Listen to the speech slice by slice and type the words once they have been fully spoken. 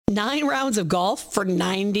9 rounds of golf for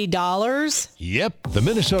 $90? Yep, the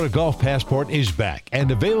Minnesota Golf Passport is back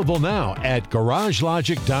and available now at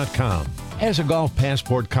GarageLogic.com. As a Golf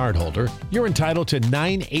Passport cardholder, you're entitled to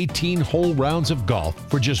 9 18-hole rounds of golf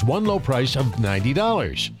for just one low price of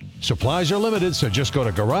 $90. Supplies are limited, so just go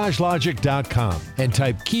to GarageLogic.com and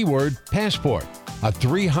type keyword passport. A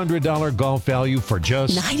 $300 golf value for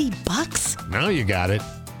just $90? Now you got it.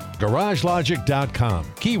 GarageLogic.com,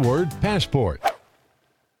 keyword passport.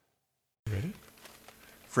 Ready?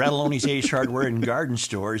 Fratelloni's Ace Hardware and Garden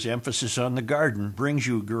Stores, emphasis on the garden, brings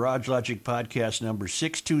you Garage Logic Podcast number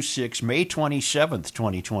 626, May 27th,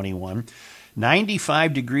 2021.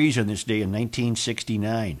 95 degrees on this day in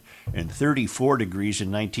 1969 and 34 degrees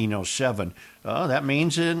in 1907. That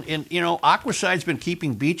means, Aquaside's been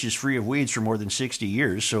keeping beaches free of weeds for more than 60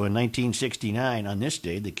 years. So in 1969, on this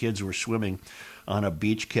day, the kids were swimming on a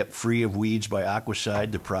beach kept free of weeds by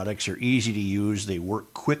Aquaside. The products are easy to use. They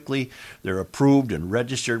work quickly. They're approved and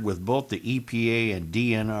registered with both the EPA and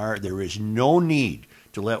DNR. There is no need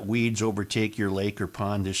to let weeds overtake your lake or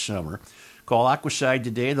pond this summer. Call Aquaside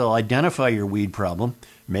today. They'll identify your weed problem.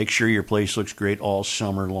 Make sure your place looks great all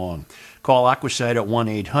summer long. Call Aquaside at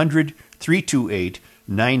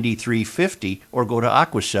 1-800-328-9350 or go to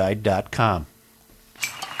aquaside.com.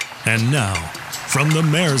 And now, from the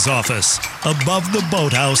mayor's office, above the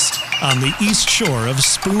boathouse, on the east shore of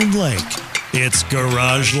Spoon Lake, it's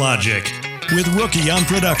Garage Logic, with Rookie on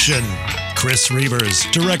production, Chris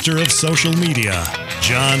Reavers, director of social media,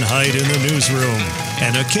 John Hyde in the newsroom,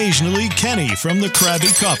 and occasionally Kenny from the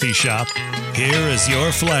Krabby Coffee Shop. Here is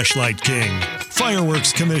your flashlight king,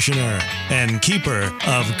 fireworks commissioner, and keeper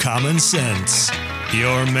of common sense,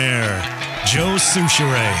 your mayor, Joe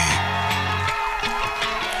Soucheray.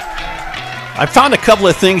 I found a couple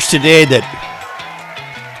of things today that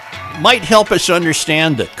might help us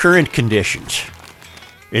understand the current conditions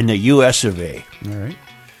in the U.S. of A. All right.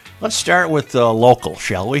 Let's start with local,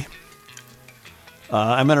 shall we?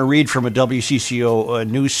 I'm going to read from a WCCO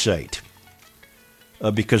news site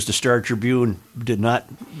because the Star Tribune did not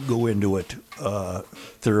go into it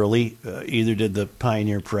thoroughly. Either did the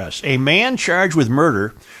Pioneer Press. A man charged with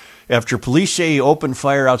murder after police say he opened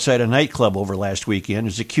fire outside a nightclub over last weekend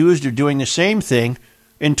is accused of doing the same thing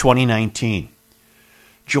in 2019.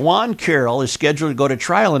 Jawan Carroll is scheduled to go to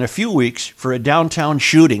trial in a few weeks for a downtown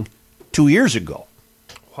shooting 2 years ago.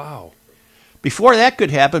 Wow. Before that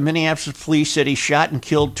could happen, Minneapolis police said he shot and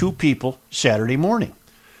killed 2 people Saturday morning.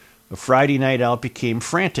 A Friday night out became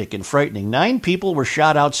frantic and frightening. 9 people were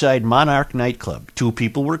shot outside Monarch nightclub. 2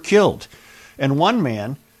 people were killed. And one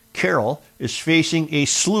man, Carroll, is facing a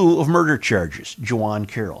slew of murder charges, Jawan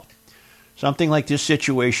Carroll. Something like this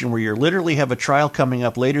situation where you literally have a trial coming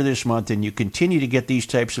up later this month and you continue to get these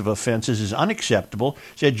types of offenses is unacceptable,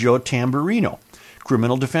 said Joe Tamburino,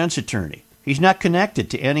 criminal defense attorney. He's not connected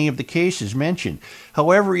to any of the cases mentioned.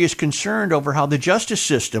 However, he is concerned over how the justice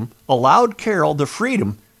system allowed Carroll the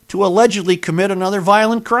freedom to allegedly commit another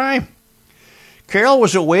violent crime. Carroll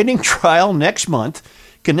was awaiting trial next month,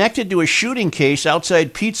 connected to a shooting case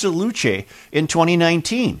outside Pizza Luce in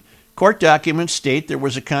 2019. Court documents state there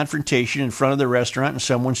was a confrontation in front of the restaurant and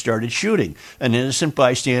someone started shooting. An innocent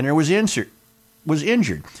bystander was injured.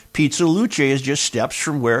 Pizza Luce is just steps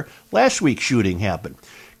from where last week's shooting happened.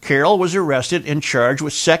 Carroll was arrested and charged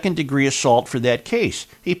with second-degree assault for that case.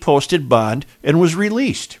 He posted bond and was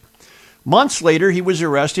released. Months later, he was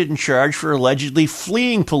arrested and charged for allegedly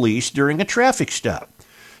fleeing police during a traffic stop.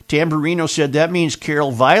 Tamburino said that means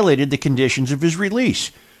Carroll violated the conditions of his release.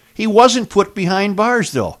 He wasn't put behind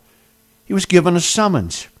bars, though. He was given a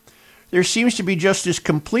summons. There seems to be just this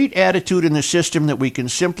complete attitude in the system that we can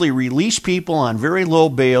simply release people on very low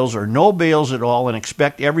bails or no bails at all and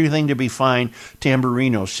expect everything to be fine,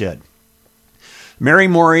 Tamburino said. Mary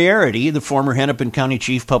Moriarty, the former Hennepin County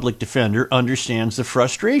Chief Public Defender, understands the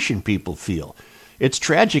frustration people feel. It's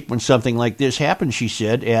tragic when something like this happens, she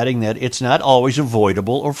said, adding that it's not always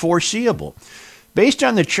avoidable or foreseeable. Based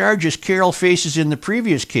on the charges Carroll faces in the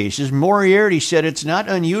previous cases, Moriarty said it's not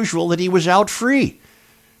unusual that he was out free.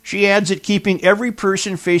 She adds that keeping every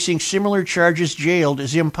person facing similar charges jailed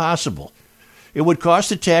is impossible. It would cost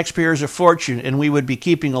the taxpayers a fortune, and we would be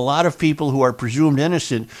keeping a lot of people who are presumed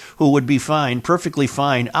innocent who would be fine, perfectly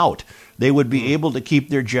fine, out. They would be able to keep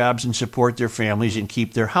their jobs and support their families and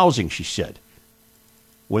keep their housing, she said.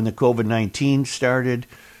 When the COVID-19 started,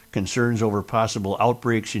 concerns over possible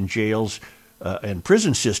outbreaks in jails and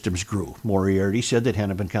prison systems grew. Moriarty said that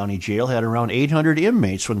Hennepin County Jail had around 800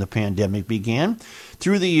 inmates when the pandemic began.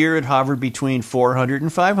 Through the year, it hovered between 400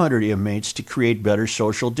 and 500 inmates to create better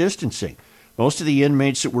social distancing. Most of the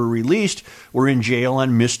inmates that were released were in jail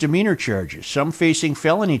on misdemeanor charges. Some facing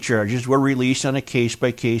felony charges were released on a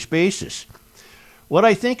case-by-case basis. What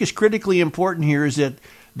I think is critically important here is that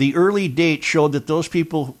the early date showed that those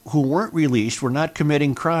people who weren't released were not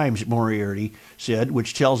committing crimes, Moriarty said,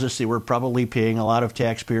 which tells us they were probably paying a lot of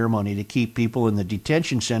taxpayer money to keep people in the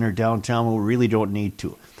detention center downtown who really don't need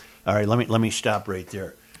to. All right, let me stop right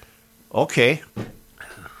there. Okay.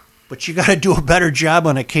 But you got to do a better job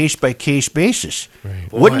on a case-by-case basis.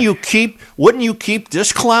 Right. Wouldn't you keep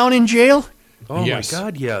this clown in jail? Oh, Yes. my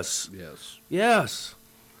God, yes. Yes. Yes.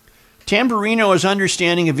 Tamburino is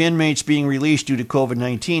understanding of inmates being released due to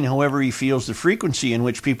COVID-19. However, he feels the frequency in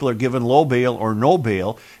which people are given low bail or no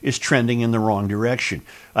bail is trending in the wrong direction.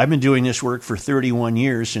 I've been doing this work for 31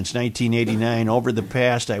 years, since 1989. Over the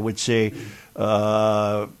past, I would say,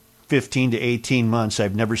 15 to 18 months,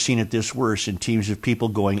 I've never seen it this worse in teams of people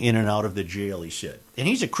going in and out of the jail, he said. And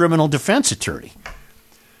he's a criminal defense attorney.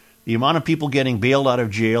 The amount of people getting bailed out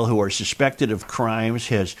of jail who are suspected of crimes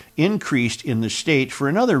has increased in the state for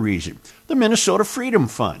another reason: the Minnesota Freedom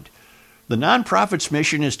Fund. The nonprofit's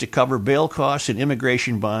mission is to cover bail costs and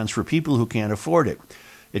immigration bonds for people who can't afford it.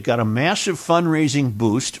 It got a massive fundraising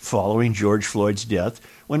boost following George Floyd's death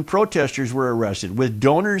when protesters were arrested, with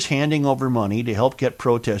donors handing over money to help get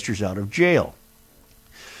protesters out of jail.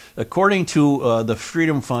 According to the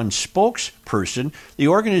Freedom Fund spokesperson, the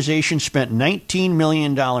organization spent $19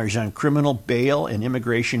 million on criminal bail and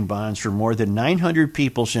immigration bonds for more than 900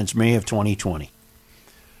 people since May of 2020.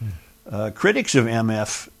 Critics of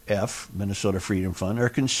MFF, Minnesota Freedom Fund, are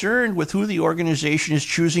concerned with who the organization is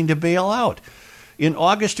choosing to bail out. In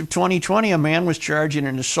August of 2020, a man was charged in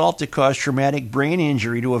an assault that caused traumatic brain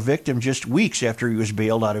injury to a victim just weeks after he was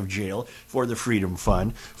bailed out of jail for the Freedom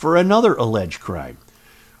Fund for another alleged crime.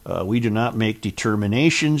 We do not make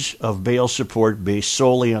determinations of bail support based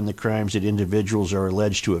solely on the crimes that individuals are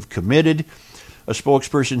alleged to have committed. A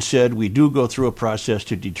spokesperson said, we do go through a process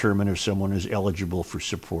to determine if someone is eligible for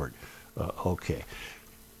support. Okay.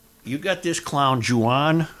 You got this clown,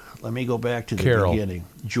 Juan. Let me go back to the Carroll. beginning.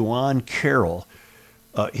 Juan Carroll.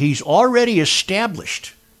 He's already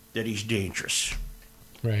established that he's dangerous.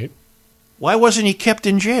 Right. Why wasn't he kept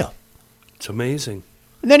in jail? It's amazing.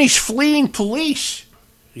 And then he's fleeing police.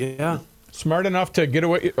 Yeah. Smart enough to get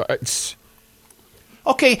away.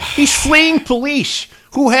 Okay, he's fleeing police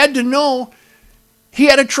who had to know he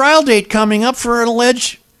had a trial date coming up for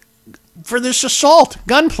this assault,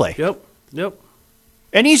 gunplay. Yep.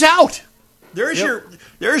 And he's out. There's Yep.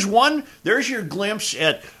 there's your glimpse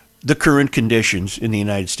at the current conditions in the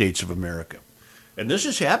United States of America. And this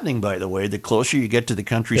is happening, by the way, the closer you get to the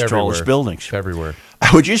country's tallest buildings. Everywhere.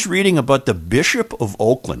 I was just reading about the Bishop of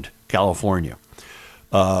Oakland, California,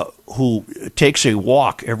 who takes a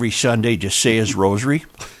walk every Sunday to say his rosary.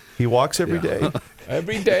 He walks every day.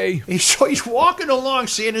 Every day. So he's walking along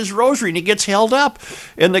saying his rosary, and he gets held up.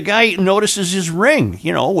 And the guy notices his ring,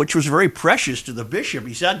 which was very precious to the bishop.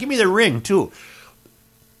 He said, give me the ring, too.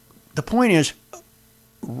 The point is,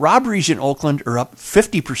 robberies in Oakland are up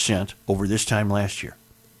 50% over this time last year.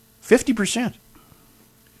 50%.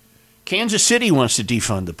 Kansas City wants to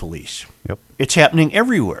defund the police. Yep. It's happening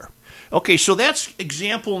everywhere. Okay, so that's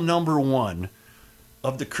example number one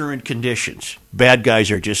of the current conditions. Bad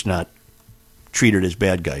guys are just not treated as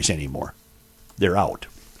bad guys anymore. They're out.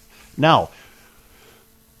 Now,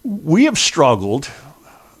 we have struggled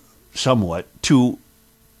somewhat to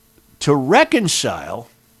reconcile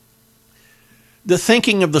the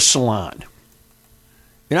thinking of the salon.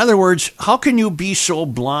 In other words, how can you be so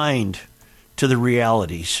blind to the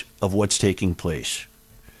realities of what's taking place?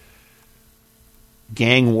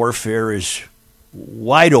 Gang warfare is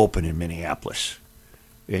wide open in Minneapolis.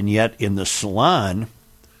 And yet in the salon,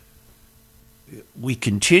 we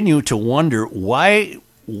continue to wonder why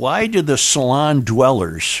do the salon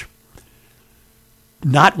dwellers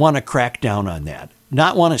not want to crack down on that,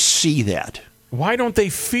 not want to see that? Why don't they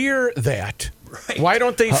fear that? Right. Why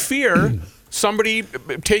don't they fear somebody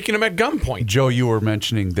taking them at gunpoint? Joe, you were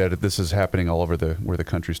mentioning that this is happening all over where the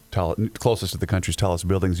country's closest to the country's tallest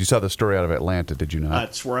buildings. You saw the story out of Atlanta, did you not?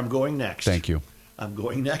 That's where I'm going next. Thank you. I'm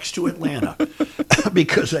going next to Atlanta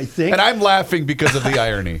because I think... And I'm laughing because of the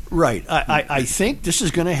irony. Right. I think this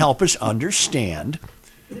is going to help us understand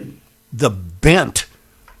the bent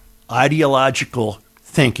ideological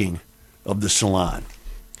thinking of the salon.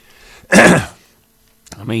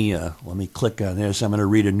 Let me click on this. I'm going to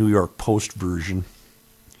read a New York Post version.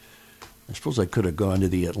 I suppose I could have gone to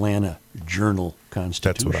the Atlanta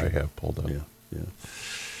Journal-Constitution. That's what I have pulled up. Yeah.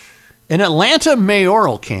 An Atlanta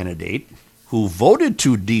mayoral candidate who voted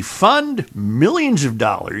to defund millions of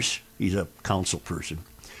dollars, he's a council person,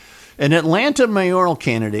 An Atlanta mayoral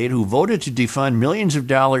candidate who voted to defund millions of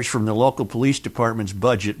dollars from the local police department's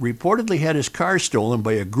budget reportedly had his car stolen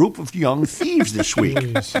by a group of young thieves this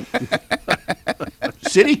week.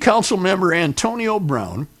 City Council member Antonio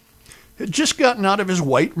Brown had just gotten out of his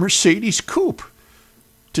white Mercedes coupe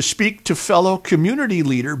to speak to fellow community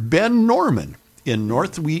leader Ben Norman in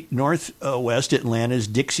northwest Atlanta's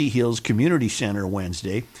Dixie Hills Community Center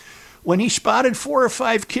Wednesday, when he spotted 4 or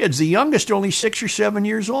 5 kids, the youngest only 6 or 7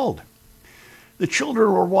 years old. The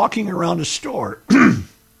children were walking around a store,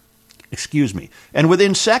 excuse me, and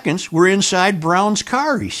within seconds were inside Brown's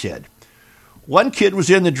car, he said. One kid was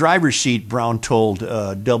in the driver's seat, Brown told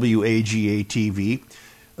WAGA-TV.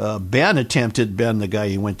 Ben, the guy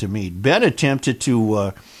he went to meet, Ben attempted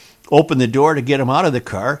to open the door to get him out of the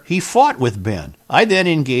car. He fought with Ben. I then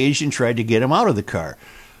engaged and tried to get him out of the car.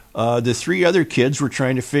 The 3 other kids were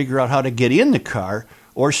trying to figure out how to get in the car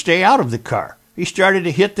or stay out of the car. He started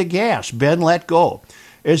to hit the gas. Ben let go.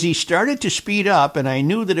 As he started to speed up, and I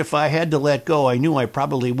knew that if I had to let go, I knew I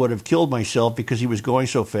probably would have killed myself because he was going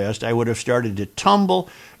so fast. I would have started to tumble,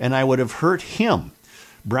 and I would have hurt him.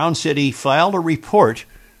 Brown said he filed a report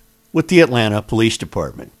with the Atlanta Police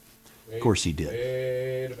Department. Of course he did.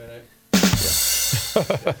 Wait a minute.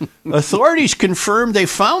 Authorities confirmed they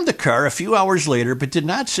found the car a few hours later, but did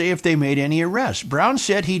not say if they made any arrests. Brown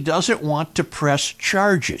said he doesn't want to press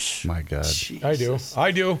charges. My God. I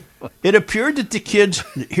do. It appeared that the kids,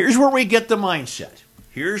 here's where we get the mindset.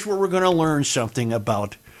 Here's where we're going to learn something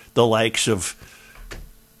about the likes of,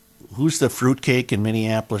 who's the fruitcake in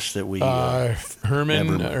Minneapolis that we...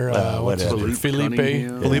 Herman, never- or what's whatever. it, Felipe.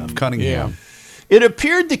 Philippe Cunningham. It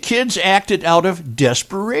appeared the kids acted out of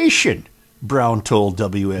desperation, Brown told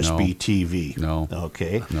WSB-TV. No.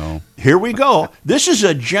 Okay. No. Here we go. This is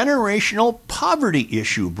a generational poverty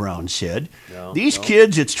issue, Brown said. These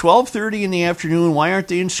kids, it's 12:30 in the afternoon. Why aren't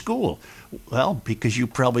they in school? Well, because you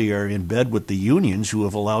probably are in bed with the unions who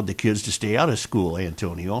have allowed the kids to stay out of school,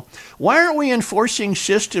 Antonio. Why aren't we enforcing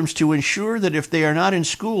systems to ensure that if they are not in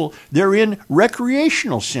school, they're in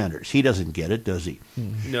recreational centers? He doesn't get it, does he?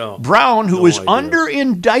 No. Brown, who No is idea. under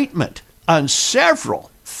indictment on several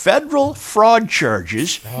federal fraud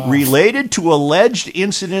charges related to alleged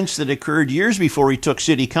incidents that occurred years before he took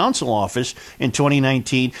city council office in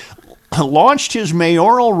 2019, launched his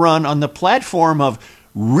mayoral run on the platform of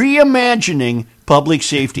reimagining public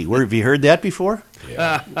safety. Where have you heard that before?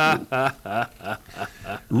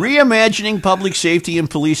 Reimagining public safety and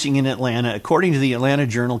policing in Atlanta, according to the Atlanta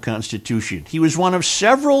Journal-Constitution. He was one of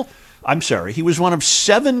 7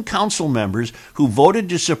 council members who voted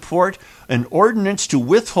to support an ordinance to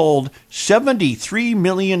withhold $73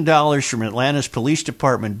 million from Atlanta's police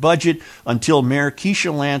department budget until Mayor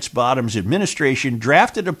Keisha Lance Bottoms' administration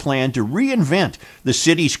drafted a plan to reinvent the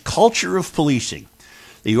city's culture of policing.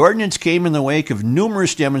 The ordinance came in the wake of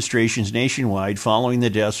numerous demonstrations nationwide following the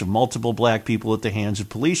deaths of multiple black people at the hands of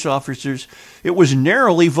police officers. It was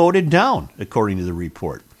narrowly voted down, according to the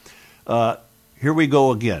report. Here we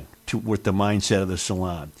go again with the mindset of the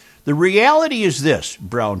salon. The reality is this,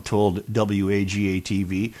 Brown told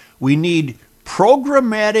WAGA-TV, we need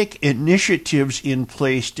programmatic initiatives in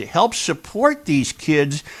place to help support these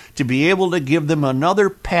kids to be able to give them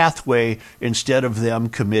another pathway instead of them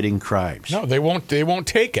committing crimes. No, they won't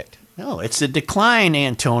take it. No, it's the decline,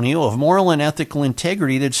 Antonio, of moral and ethical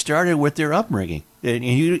integrity that started with their upbringing. And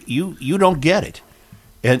you don't get it.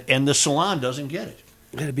 And the salon doesn't get it.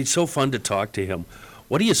 It'd be so fun to talk to him.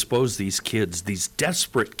 What do you suppose these kids, these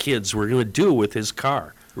desperate kids, were going to do with his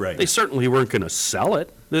car? Right. They certainly weren't going to sell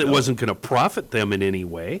it. It wasn't going to profit them in any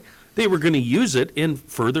way. They were going to use it in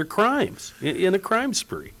further crimes, in a crime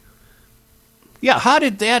spree. Yeah, how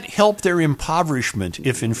did that help their impoverishment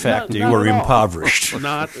if, in fact, they Not were at all. impoverished?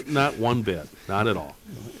 Not one bit. Not at all.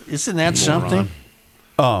 Isn't that something?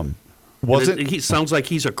 He sounds like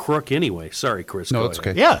he's a crook anyway. Sorry, Chris. No, go it's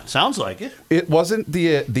ahead. okay. Yeah, sounds like it. It wasn't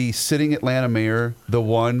the sitting Atlanta mayor, the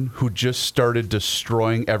one who just started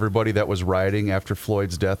destroying everybody that was rioting after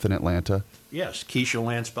Floyd's death in Atlanta. Yes, Keisha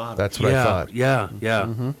Lance Bottoms. That's what I thought. Yeah.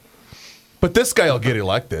 But this guy will get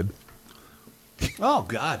elected. Oh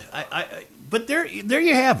God! But there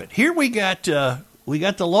you have it. Here we got the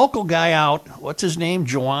local guy out. What's his name?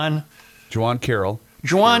 Juwan Carroll.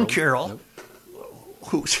 Carroll,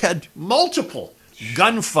 who's had multiple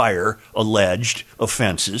gunfire alleged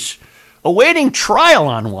offenses, awaiting trial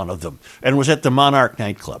on one of them, and was at the Monarch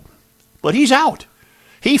nightclub. But he's out.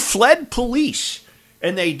 He fled police,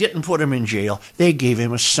 and they didn't put him in jail. They gave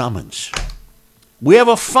him a summons. We have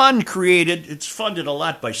a fund created, it's funded a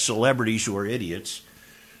lot by celebrities who are idiots,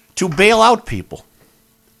 to bail out people.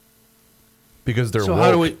 because they're So woke.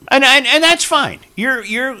 how do we? And that's fine.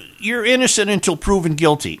 You're innocent until proven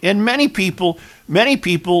guilty. And many people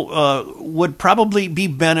would probably be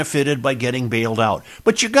benefited by getting bailed out.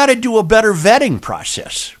 But you got to do a better vetting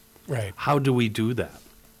process. Right. How do we do that?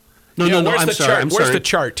 No, Yeah, no, no. where's I'm the sorry. chart? I'm Where's sorry. the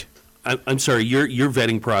chart? I'm sorry. Your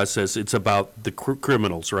vetting process. It's about the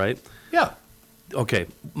criminals, right? Yeah. Okay.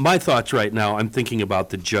 My thoughts right now. I'm thinking about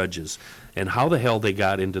the judges and how the hell they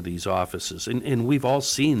got into these offices. And we've all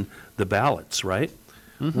seen the ballots, right?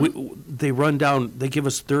 They run down. They give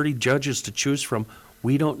us 30 judges to choose from.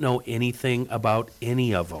 We don't know anything about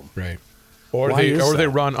any of them, Right. Or Why is they that?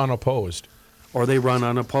 run unopposed. or they run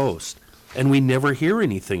unopposed, and we never hear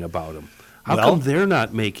anything about them. How Well- come they're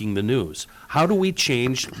not making the news? How do we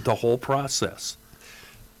change the whole process?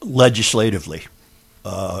 Legislatively,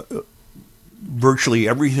 virtually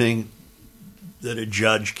everything that a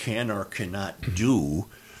judge can or cannot do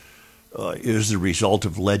is the result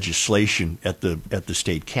of legislation at the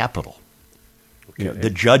state capitol. You know, the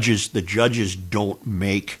judges don't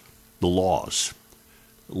make the laws.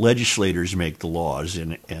 Legislators make the laws,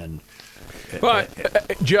 and But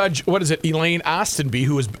Judge, what is it? Elaine Ostenby,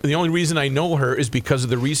 who is the only reason I know her is because of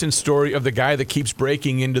the recent story of the guy that keeps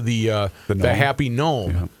breaking into the gnome? Happy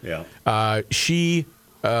Gnome. yeah. She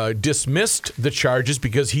dismissed the charges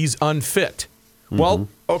because he's unfit. Well,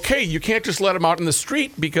 okay, you can't just let him out in the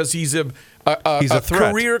street because he's a He's a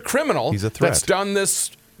threat. career criminal. He's a threat. That's done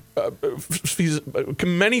this. He's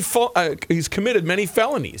committed many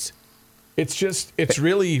felonies. It's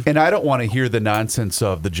really. And I don't want to hear the nonsense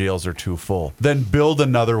of the jails are too full. Then build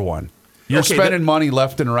another one. You're Okay, spending money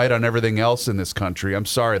left and right on everything else in this country. I'm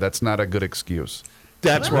sorry, that's not a good excuse.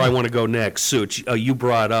 That's where I want to go next. Such, you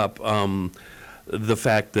brought up the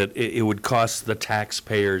fact that it would cost the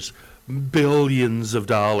taxpayers billions of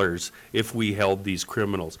dollars if we held these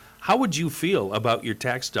criminals. How would you feel about your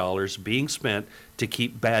tax dollars being spent to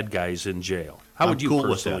keep bad guys in jail? How would you cool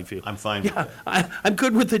with personally that. feel? I'm fine with Yeah, that. I'm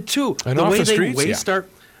good with it too. And the off way the they streets, waste yeah.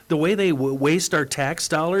 waste our tax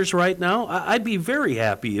dollars right now, I'd be very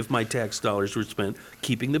happy if my tax dollars were spent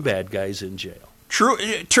keeping the bad guys in jail. True.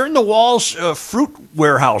 Turn the Walls fruit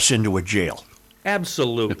warehouse into a jail.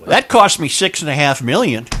 Absolutely. That cost me $6.5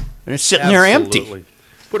 million, and it's sitting there empty. Absolutely.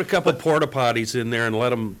 Put a couple porta potties in there and let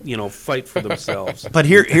them, fight for themselves. But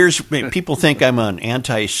here's people think I'm an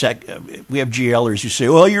anti-sec. We have GLers who say,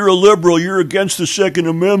 "Well, you're a liberal. You're against the Second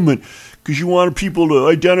Amendment because you want people to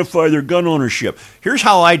identify their gun ownership." Here's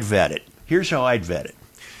how I'd vet it.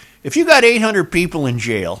 If you got 800 people in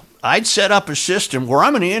jail, I'd set up a system where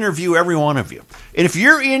I'm going to interview every one of you. And if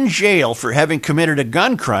you're in jail for having committed a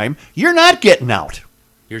gun crime, you're not getting out.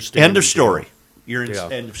 You're staying End of in jail. story. You're in, Yeah.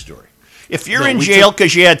 End of story. If you're No, in we jail took-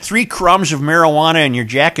 because you had 3 crumbs of marijuana in your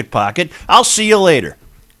jacket pocket, I'll see you later.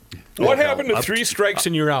 What happened to up 3 strikes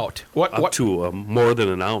and you're out? Up to more than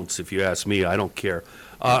an ounce, if you ask me. I don't care.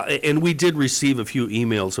 And we did receive a few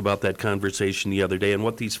emails about that conversation the other day, and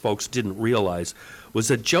what these folks didn't realize was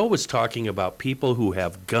that Joe was talking about people who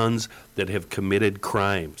have guns that have committed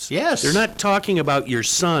crimes. Yes. They're not talking about your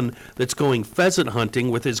son that's going pheasant hunting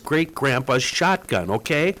with his great-grandpa's shotgun,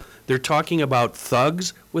 okay? They're talking about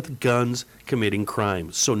thugs with guns committing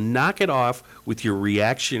crimes. So knock it off with your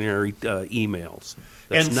reactionary emails.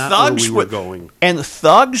 That's And not thugs where we were going. And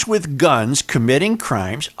thugs with guns committing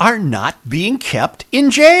crimes are not being kept in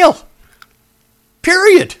jail.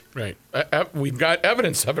 Period. Right. We've got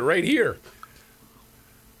evidence of it right here.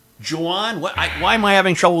 Juwan, why am I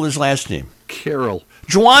having trouble with his last name? Carroll.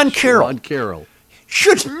 Juwan Carroll Ron Carroll.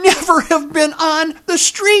 should never have been on the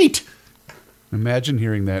street. Imagine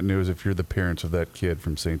hearing that news if you're the parents of that kid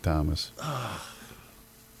from St. Thomas.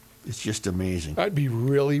 It's just amazing. I'd be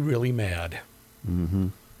really, really mad.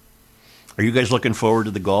 Are you guys looking forward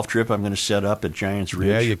to the golf trip I'm going to set up at Giants Ridge?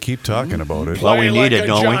 Yeah, you keep talking about it. Well, we Play need like it, a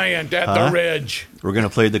don't we? giant at Huh? the Ridge. We're going to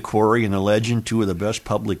play the Quarry and the Legend, 2 of the best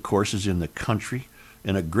public courses in the country,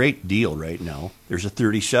 and a great deal right now. There's a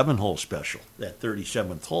 37-hole special. That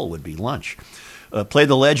 37th hole would be lunch. Play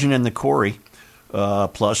the Legend and the Quarry,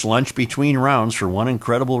 plus lunch between rounds for one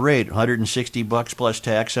incredible rate, $160 plus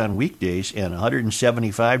tax on weekdays and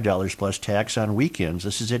 $175 plus tax on weekends.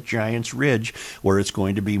 This is at Giants Ridge, where it's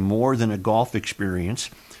going to be more than a golf experience.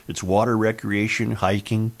 It's water recreation,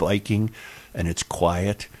 hiking, biking, and it's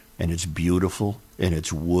quiet, and it's beautiful, and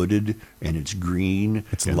it's wooded, and it's green.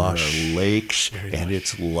 It's and lush. There are lakes, and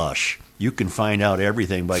it's lush. You can find out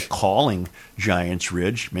everything by calling Giants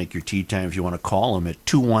Ridge. Make your tee time if you want to call them at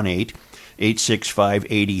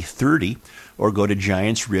 218-865-8030, or go to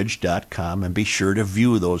giantsridge.com and be sure to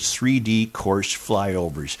view those 3D course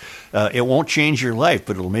flyovers. It won't change your life,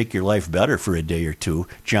 but it'll make your life better for a day or two.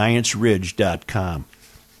 giantsridge.com.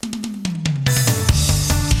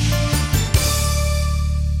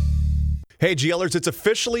 Hey, GLers, it's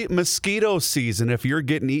officially mosquito season. If you're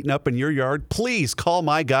getting eaten up in your yard, please call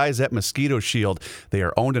my guys at Mosquito Shield. They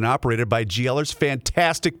are owned and operated by GLers,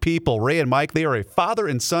 fantastic people. Ray and Mike, they are a father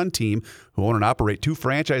and son team who own and operate 2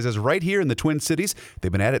 franchises right here in the Twin Cities.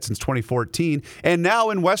 They've been at it since 2014. And now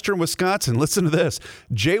in Western Wisconsin, listen to this.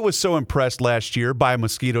 Jay was so impressed last year by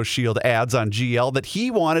Mosquito Shield ads on GL that he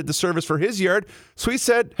wanted the service for his yard. So he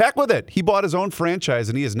said, heck with it. He bought his own franchise,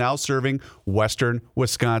 and he is now serving Western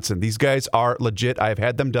Wisconsin. These guys are legit. I've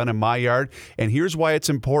had them done in my yard, and here's why it's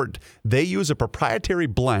important. They use a proprietary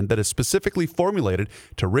blend that is specifically formulated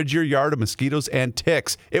to rid your yard of mosquitoes and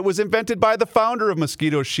ticks. It was invented by the founder of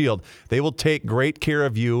Mosquito Shield. They will take great care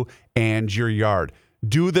of you and your yard.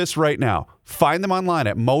 Do this right now. Find them online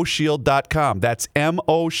at moshield.com. That's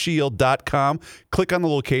moshield.com. Click on the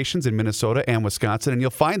locations in Minnesota and Wisconsin, and you'll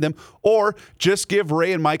find them. Or just give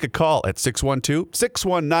Ray and Mike a call at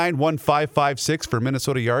 612-619-1556 for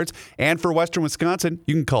Minnesota yards. And for Western Wisconsin,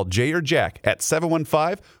 you can call Jay or Jack at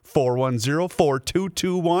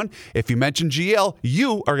 715-410-4221. If you mention GL,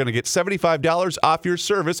 you are going to get $75 off your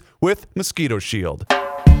service with Mosquito Shield.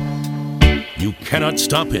 You cannot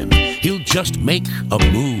stop him. He'll just make a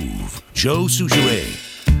move. Joe Souchere.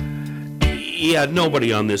 Yeah,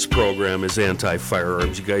 nobody on this program is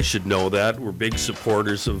anti-firearms. You guys should know that. We're big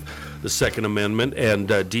supporters of the Second Amendment, and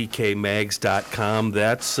DKMags.com.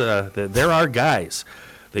 They're our guys.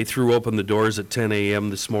 They threw open the doors at 10 a.m.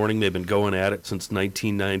 this morning. They've been going at it since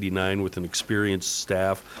 1999 with an experienced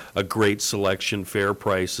staff, a great selection, fair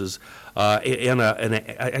prices, and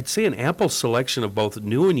I'd say an ample selection of both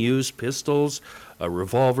new and used pistols,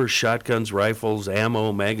 revolvers, shotguns, rifles,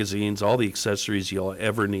 ammo, magazines, all the accessories you'll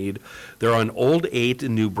ever need. They're on Old 8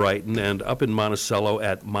 in New Brighton and up in Monticello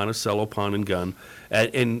at Monticello Pawn and Gun.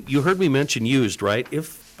 And you heard me mention used, right?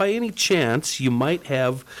 If by any chance you might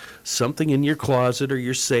have something in your closet or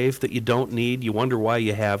your safe that you don't need, you wonder why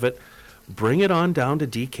you have it, bring it on down to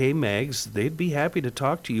DK Mags. They'd be happy to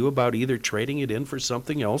talk to you about either trading it in for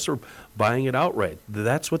something else or buying it outright.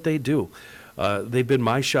 That's what they do. They've been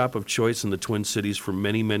my shop of choice in the Twin Cities for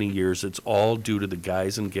many, many years. It's all due to the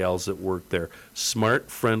guys and gals that work there. Smart,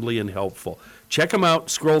 friendly, and helpful. Check them out.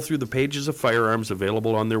 Scroll through the pages of firearms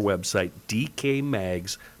available on their website,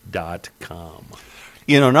 dkmags.com.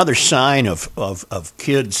 You know, another sign of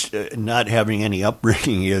kids not having any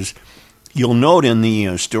upbringing is, you'll note in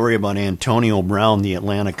the story about Antonio Brown, the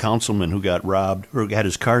Atlanta councilman who got robbed or had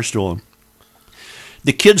his car stolen,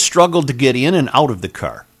 the kids struggled to get in and out of the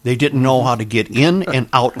car. They didn't know how to get in and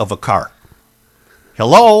out of a car.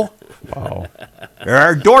 Hello? Wow. There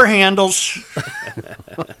are door handles.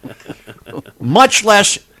 much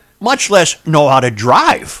less know how to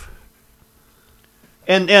drive.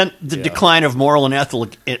 And the decline of moral and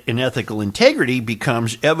ethical integrity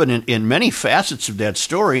becomes evident in many facets of that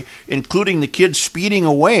story, including the kids speeding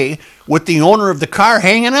away with the owner of the car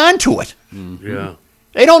hanging on to it. Mm-hmm. Yeah.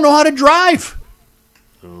 They don't know how to drive.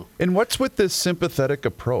 And what's with this sympathetic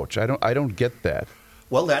approach? I don't get that.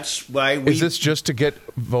 Well, that's why we... Is this just to get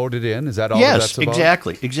voted in? Is that all that's about?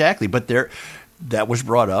 Yes, exactly. But that was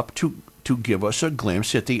brought up to give us a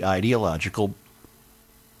glimpse at the ideological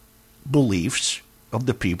beliefs of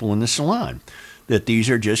the people in the salon. That these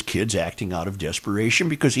are just kids acting out of desperation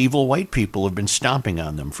because evil white people have been stomping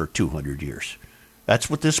on them for 200 years. That's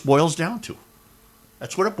what this boils down to.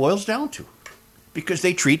 That's what it boils down to. Because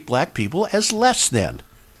they treat black people as less than.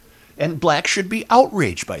 And blacks should be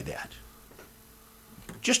outraged by that.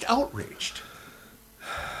 Just outraged.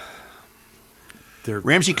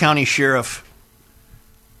 Ramsey County Sheriff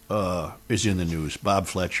is in the news, Bob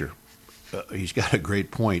Fletcher. He's got a great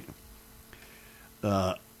point.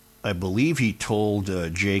 I believe he told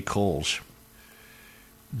Jay Coles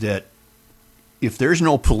that if there's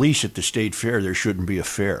no police at the state fair, there shouldn't be a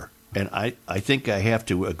fair. And I think I have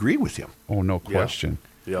to agree with him. Oh, no question.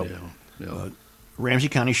 Yep. Ramsey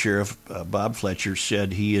County Sheriff Bob Fletcher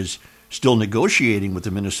said he is still negotiating with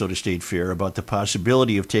the Minnesota State Fair about the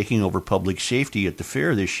possibility of taking over public safety at the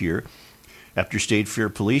fair this year after State Fair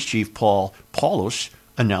Police Chief Paul Paulos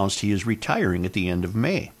announced he is retiring at the end of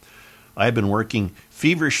May. I've been working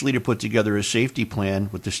feverishly to put together a safety plan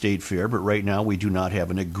with the State Fair, but right now we do not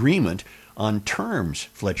have an agreement on terms,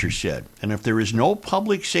 Fletcher said. And if there is no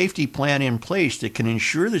public safety plan in place that can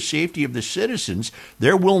ensure the safety of the citizens,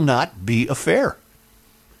 there will not be a fair.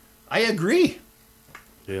 I agree.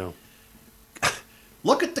 Yeah.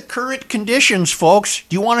 Look at the current conditions, folks.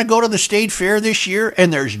 Do you want to go to the state fair this year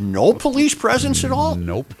and there's no police presence at all?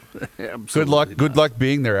 Nope. Good luck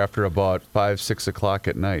being there after about 5-6 o'clock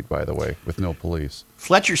at night, by the way, with no police.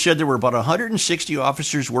 Fletcher said there were about 160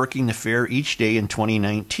 officers working the fair each day in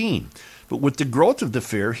 2019. But with the growth of the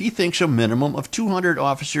fair, he thinks a minimum of 200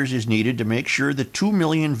 officers is needed to make sure the 2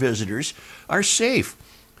 million visitors are safe.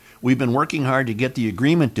 We've been working hard to get the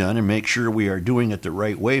agreement done and make sure we are doing it the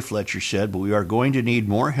right way, Fletcher said, but we are going to need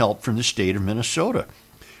more help from the state of Minnesota.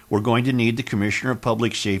 We're going to need the Commissioner of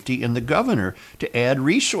Public Safety and the Governor to add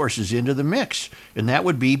resources into the mix, and that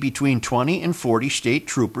would be between 20 and 40 state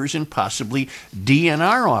troopers and possibly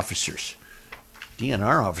DNR officers.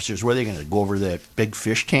 DNR officers, where are they going to go over that big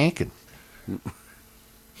fish tank? And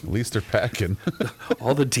At least they're packing.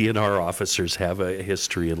 All the DNR officers have a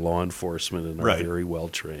history in law enforcement and are Right. very well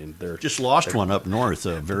trained. They're just lost one up north,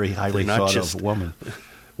 a very highly they're not thought just- of woman.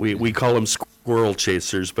 We call them squirrel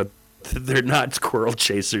chasers, but they're not squirrel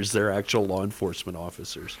chasers. They're actual law enforcement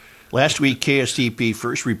officers. Last week, KSTP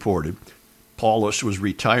first reported Paulus was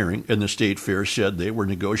retiring, and the state fair said they were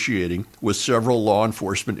negotiating with several law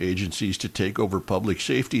enforcement agencies to take over public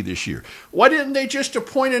safety this year. Why didn't they just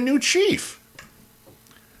appoint a new chief?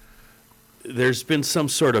 There's been some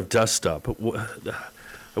sort of dust-up.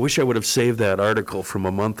 I wish I would have saved that article from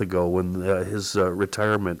a month ago when his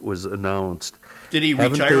retirement was announced. Did he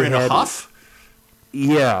Haven't retire they in a had- huff?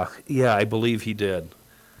 Yeah, I believe he did.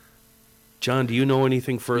 John, do you know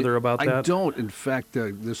anything further about that? I don't. In fact,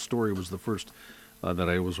 this story was the first that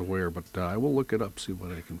I was aware, but I will look it up, see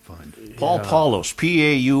what I can find. Paul Paulos,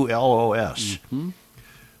 Paulos.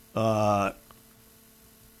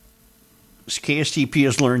 KSTP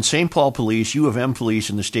has learned St. Paul Police, U of M Police,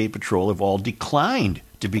 and the State Patrol have all declined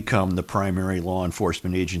to become the primary law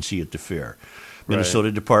enforcement agency at the fair.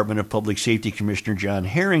 Minnesota Department of Public Safety Commissioner John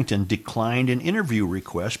Harrington declined an interview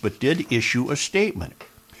request, but did issue a statement.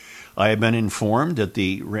 I've been informed that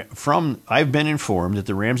the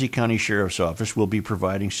Ramsey County Sheriff's Office will be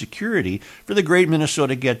providing security for the Great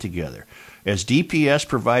Minnesota Get-Together. As DPS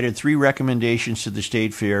provided 3 recommendations to the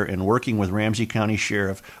state fair and working with Ramsey County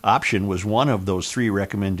Sheriff option was one of those 3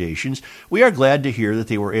 recommendations, we are glad to hear that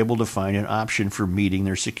they were able to find an option for meeting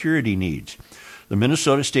their security needs. The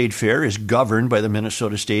Minnesota State Fair is governed by the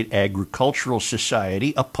Minnesota State Agricultural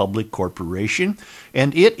Society, a public corporation,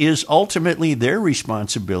 and it is ultimately their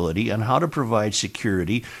responsibility on how to provide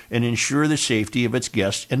security and ensure the safety of its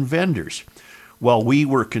guests and vendors. While we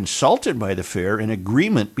were consulted by the fair, an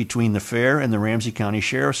agreement between the fair and the Ramsey County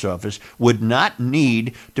Sheriff's Office would not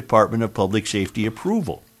need Department of Public Safety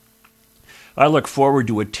approval. I look forward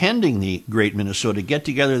to attending the Great Minnesota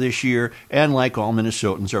Get-Together this year, and like all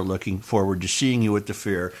Minnesotans are looking forward to seeing you at the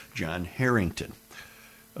fair, John Harrington.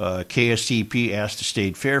 KSTP asked the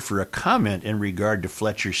State Fair for a comment in regard to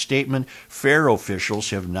Fletcher's statement. Fair officials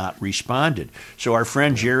have not responded. So our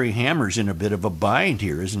friend Jerry Hammer's in a bit of a bind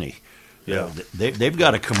here, isn't he? Yeah. They've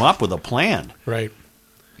got to come up with a plan. Right.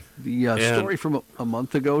 The story from a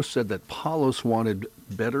month ago said that Paulos wanted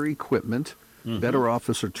better equipment, better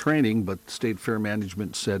officer training, but State Fair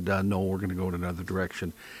management said, no, we're going to go in another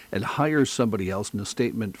direction and hire somebody else. And a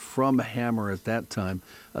statement from Hammer at that time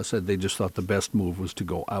said they just thought the best move was to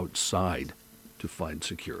go outside to find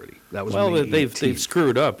security. That was May they've 18th.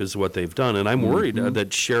 screwed up is what they've done, and I'm worried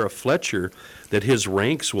that Sheriff Fletcher, that his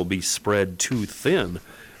ranks will be spread too thin,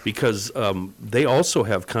 because they also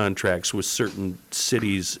have contracts with certain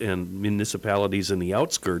cities and municipalities in the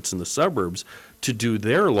outskirts and the suburbs to do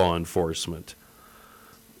their law enforcement.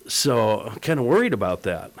 So I'm kind of worried about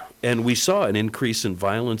that. And we saw an increase in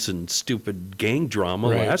violence and stupid gang drama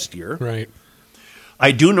last year. Right.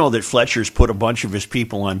 I do know that Fletcher's put a bunch of his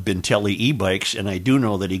people on Bentelli e-bikes, and I do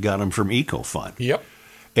know that he got them from EcoFund. Yep.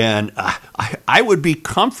 And I would be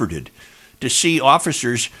comforted to see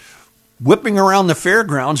officers whipping around the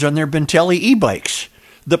fairgrounds on their Bentelli e-bikes.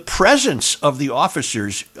 The presence of the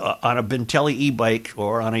officers on a Bentelli e-bike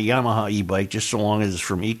or on a Yamaha e-bike, just so long as it's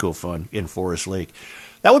from EcoFund in Forest Lake,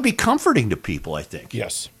 that would be comforting to people, I think.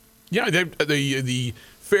 Yes. Yeah, the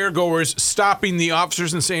fairgoers stopping the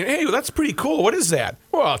officers and saying, hey, that's pretty cool. What is that?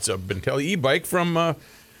 Well, it's a Bentelli e-bike from...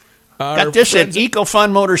 Got this at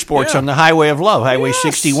EcoFund Motorsports on the Highway of Love, Highway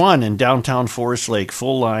 61 in downtown Forest Lake,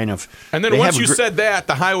 full line of... And then once you said that,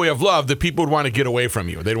 the Highway of Love, the people would want to get away from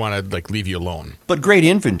you. They'd want to leave you alone. But great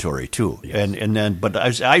inventory, too. Yes. But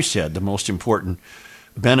as I said, the most important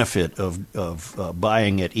benefit of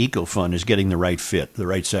buying at EcoFund is getting the right fit, the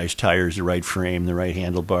right size tires, the right frame, the right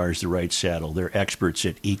handlebars, the right saddle. They're experts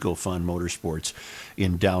at EcoFund Motorsports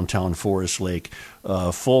in downtown Forest Lake.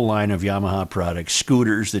 Full line of Yamaha products,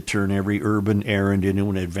 scooters that turn every urban errand into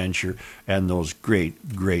an adventure, and those great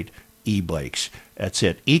e-bikes. That's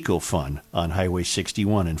at EcoFund on Highway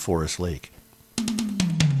 61 in Forest Lake.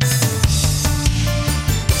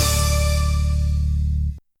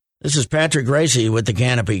 This is Patrick Gracie with the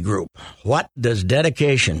Canopy Group. What does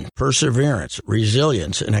dedication, perseverance,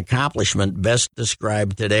 resilience, and accomplishment best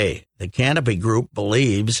describe today? The Canopy Group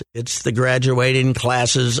believes it's the graduating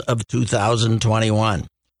classes of 2021.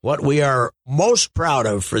 What we are most proud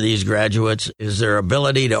of for these graduates is their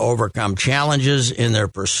ability to overcome challenges in their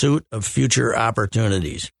pursuit of future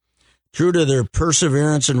opportunities. True to their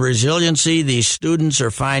perseverance and resiliency, these students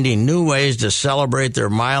are finding new ways to celebrate their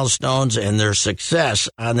milestones and their success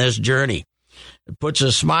on this journey. It puts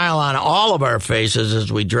a smile on all of our faces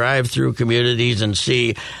as we drive through communities and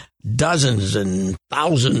see dozens and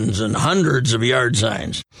thousands and hundreds of yard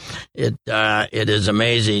signs. It is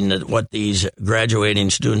amazing that what these graduating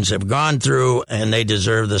students have gone through, and they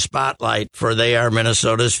deserve the spotlight, for they are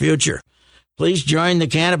Minnesota's future. Please join the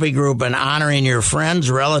Canopy Group in honoring your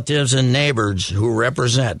friends, relatives, and neighbors who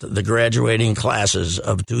represent the graduating classes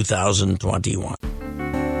of 2021.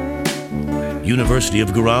 University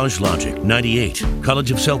of Garage Logic, 98.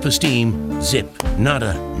 College of Self-Esteem, zip,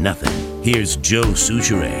 nada, nothing. Here's Joe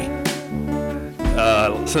Souchere.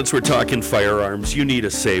 Since we're talking firearms, you need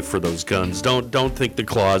a safe for those guns. Don't think the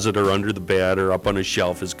closet or under the bed or up on a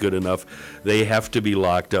shelf is good enough. They have to be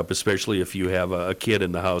locked up, especially if you have a kid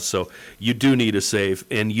in the house. So you do need a safe,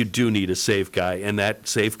 and you do need a safe guy, and that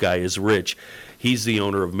safe guy is Rich. He's the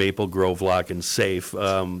owner of Maple Grove Lock and Safe. The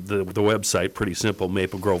website, pretty simple,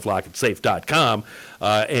 maplegrovelockandsafe.com.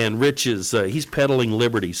 And Rich is he's peddling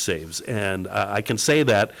Liberty safes, and I can say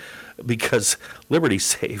that because Liberty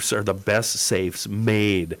safes are the best safes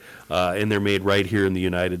made, and they're made right here in the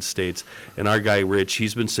United States. And our guy, Rich,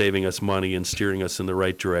 he's been saving us money and steering us in the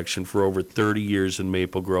right direction for over 30 years in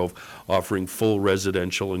Maple Grove, offering full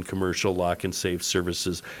residential and commercial lock and safe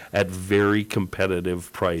services at very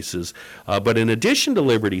competitive prices. But in addition to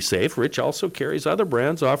Liberty Safe, Rich also carries other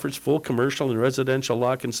brands, offers full commercial and residential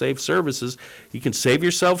lock and safe services. You can save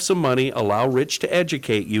yourself some money, allow Rich to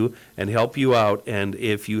educate you and help you out. And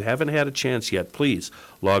if you haven't had a chance yet, please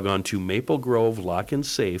log on to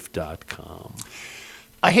maplegrovelockandsafe.com.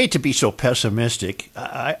 I hate to be so pessimistic.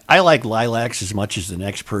 I like lilacs as much as the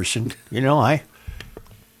next person. You know, I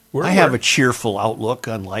have a cheerful outlook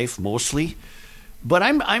on life mostly. But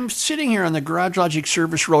I'm sitting here on the Garage Logic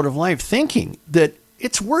Service Road of Life thinking that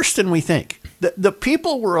it's worse than we think. The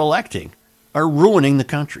people we're electing are ruining the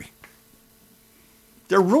country.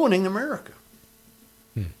 They're ruining America.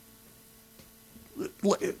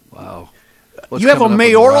 Wow. You have a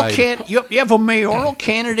mayoral you have a mayoral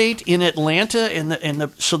candidate in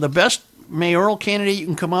Atlanta, so the best mayoral candidate you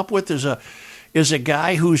can come up with is a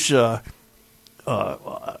guy who's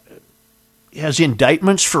has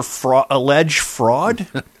indictments for alleged fraud,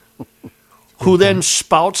 who then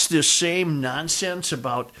spouts this same nonsense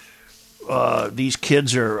about these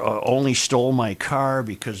kids are only stole my car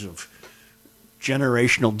because of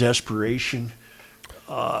generational desperation.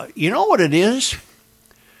 You know what it is?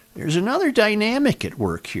 There's another dynamic at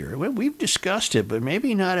work here. We've discussed it, but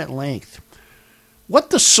maybe not at length. What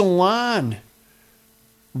the salon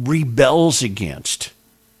rebels against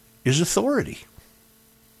is authority.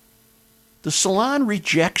 The salon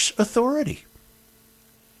rejects authority.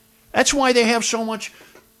 That's why they have so much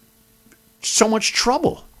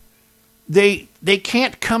trouble. They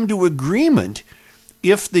can't come to agreement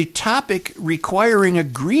if the topic requiring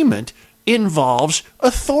agreement involves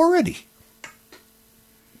authority.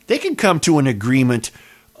 They can come to an agreement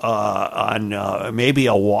on maybe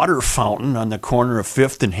a water fountain on the corner of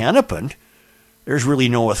 5th and Hennepin. There's really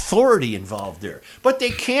no authority involved there. But they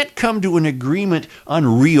can't come to an agreement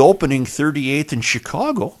on reopening 38th in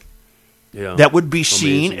Chicago. Yeah, that would be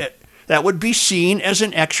seen as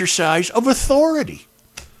an exercise of authority.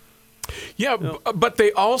 Yeah, but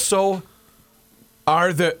they also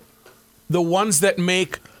are the ones that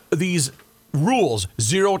make these rules,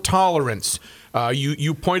 zero tolerance.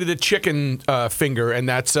 You pointed a chicken finger, and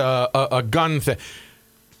that's a gun thing.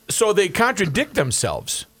 So they contradict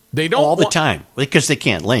themselves. They don't all the time because they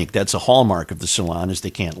can't link. That's a hallmark of the salon is they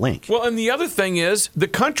can't link. Well, and the other thing is the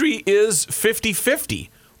country is 50-50.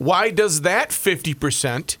 Why does that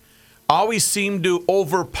 50% always seem to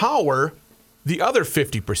overpower the other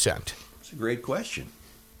 50%? It's a great question.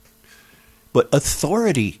 But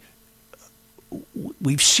authority,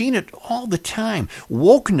 we've seen it all the time.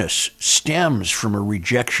 Wokeness stems from a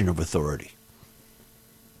rejection of authority.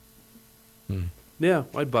 Yeah,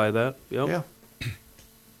 I'd buy that. Yep. Yeah.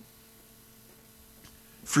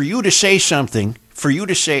 For you to say something, for you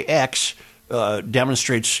to say X,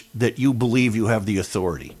 demonstrates that you believe you have the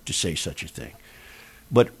authority to say such a thing.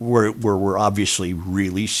 But where we're obviously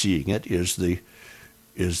really seeing it is the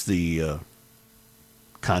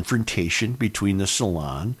confrontation between the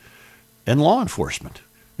salon and law enforcement.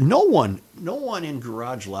 no one in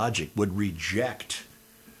Garage Logic would reject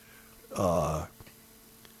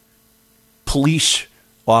police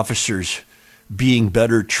officers being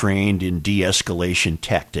better trained in de-escalation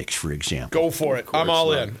tactics, for example. Go for it. I'm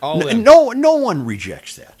all in. No one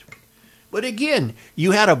rejects that. But again,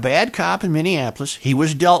 you had a bad cop in Minneapolis. He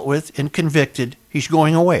was dealt with and convicted. He's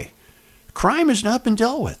going away. Crime has not been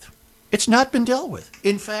dealt with. It's not been dealt with.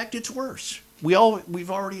 In fact, it's worse. We've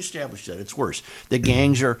already established that it's worse. The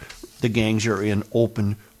gangs are in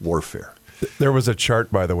open warfare. There was a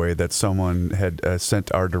chart, by the way, that someone had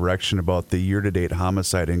sent our direction about the year-to-date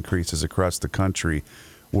homicide increases across the country.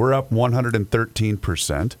 We're up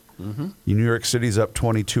 113%. Mm-hmm. New York City's up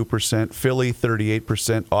 22%, Philly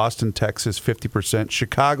 38%, Austin, Texas 50%,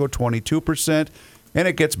 Chicago 22%, and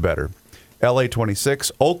it gets better. LA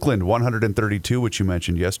 26, Oakland 132, which you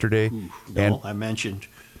mentioned yesterday. I mentioned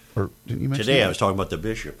or didn't you mention today. that? I was talking about the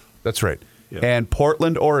Bishop. That's right. Yep. And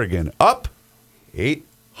Portland, Oregon up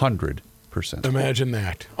 800%. Imagine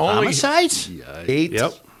that. Homicides?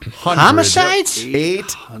 800. Homicides?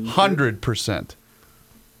 800%.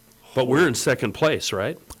 But we're in second place,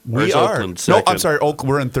 right? Or We is are. Oakland No, second? I'm sorry.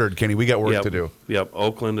 We're in third, Kenny. We got work Yep. to do. Yep,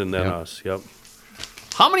 Oakland and then Yep. us. Yep.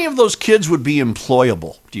 How many of those kids would be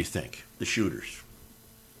employable, do you think, the shooters?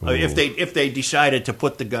 If they decided to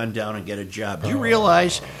put the gun down and get a job. Do you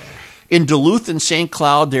realize in Duluth and St.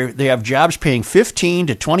 Cloud they have jobs paying $15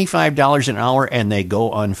 to $25 an hour and they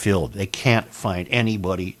go unfilled. They can't find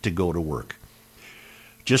anybody to go to work.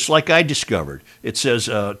 Just like I discovered, it says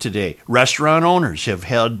today, restaurant owners have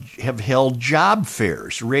held job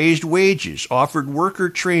fairs, raised wages, offered worker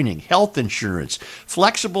training, health insurance,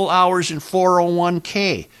 flexible hours, and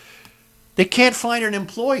 401k. They can't find an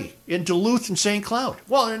employee in Duluth and St. Cloud.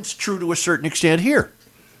 Well, it's true to a certain extent here.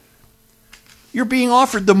 You're being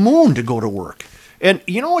offered the moon to go to work. And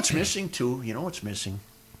you know what's missing, too? You know what's missing?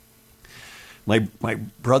 My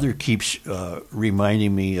brother keeps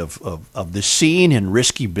reminding me of the scene in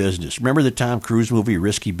Risky Business. Remember the Tom Cruise movie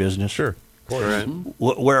Risky Business? Sure. Right.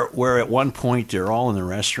 Where at one point they're all in the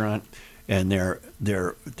restaurant and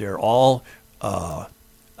they're all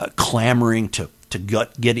clamoring to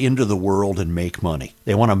get into the world and make money.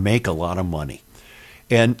 They want to make a lot of money.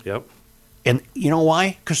 And Yep. and you know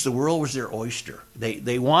why? Because the world was their oyster.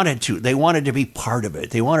 They wanted to be part of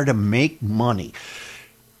it. They wanted to make money.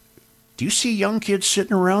 Do you see young kids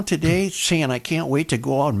sitting around today saying, "I can't wait to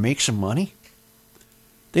go out and make some money"?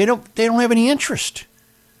 They don't have any interest.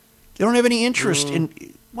 They don't have any interest in.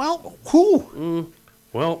 Well, who?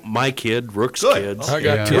 Well, my kid, Rook's Good. kids. I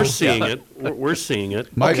got We're two. seeing it. We're seeing it.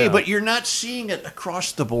 Okay, but you're not seeing it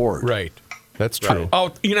across the board. Right. That's true.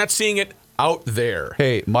 Oh, you're not seeing it out there.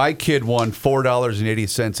 Hey, my kid won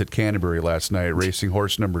 $4.80 at Canterbury last night, racing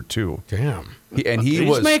horse number 2. Damn. He He's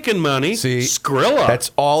was making money. See, Skrilla.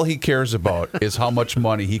 That's all he cares about is how much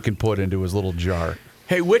money he can put into his little jar.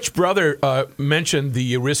 Hey, which brother mentioned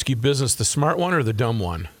the risky business, the smart one or the dumb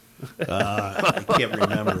one? I can't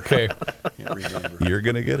remember. Okay. Can't remember. You're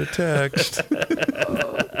gonna get a text.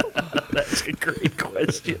 That's a great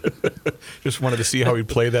question. Just wanted to see how he'd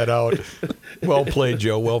play that out. Well played,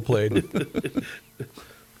 Joe. Well played.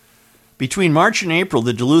 Between March and April,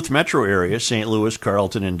 the Duluth metro area, St. Louis,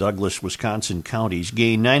 Carleton, and Douglas, Wisconsin counties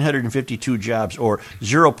gained 952 jobs, or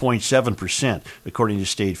 0.7%, according to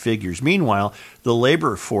state figures. Meanwhile, the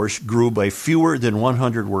labor force grew by fewer than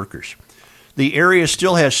 100 workers. The area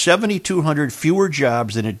still has 7,200 fewer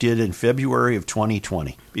jobs than it did in February of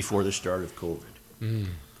 2020, before the start of COVID.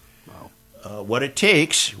 Wow. What it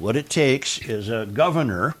takes is a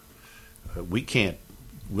governor.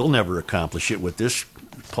 We'll never accomplish it with this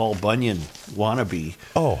Paul Bunyan wannabe.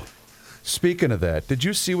 Oh, speaking of that, did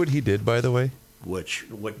you see what he did, by the way?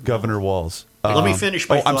 What Governor Walz. Let me finish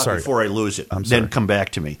my I'm thought sorry. before I lose it. I'm sorry. Then come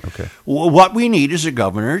back to me. Okay. What we need is a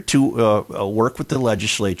governor to work with the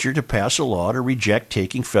legislature to pass a law to reject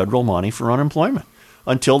taking federal money for unemployment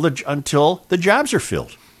until the jobs are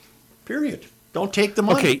filled. Period. Don't take the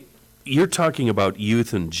money. Okay, you're talking about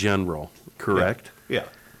youth in general, correct? Yeah.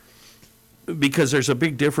 Because there's a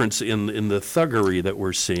big difference in the thuggery that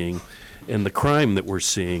we're seeing and the crime that we're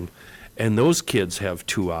seeing. And those kids have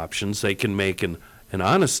two options. They can make an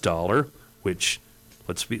honest dollar, which,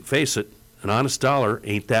 face it, an honest dollar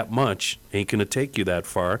ain't that much, ain't going to take you that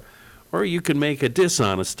far. Or you can make a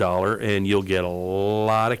dishonest dollar and you'll get a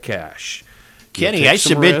lot of cash. Kenny, I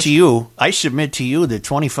submit to you that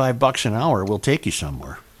 $25 an hour will take you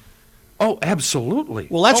somewhere. Oh, absolutely.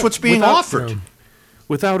 Well, that's what's being offered.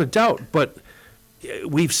 Without a doubt. But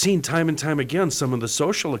we've seen time and time again some of the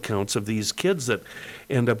social accounts of these kids that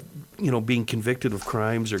end up, being convicted of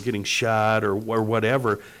crimes or getting shot or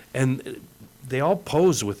whatever. And they all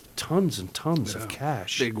pose with tons and tons of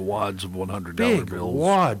cash. Big wads of $100 Big bills.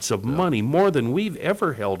 wads of money, more than we've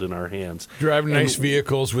ever held in our hands. Driving nice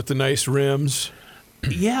vehicles with the nice rims.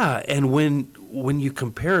 Yeah, and when you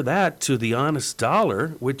compare that to the honest dollar,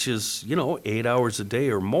 which is, 8 hours a day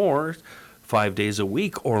or more, 5 days a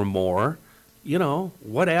week or more,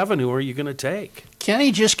 what avenue are you going to take?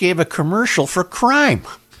 Kenny just gave a commercial for crime.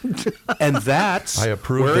 And that's I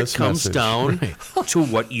approve where this it comes message. down to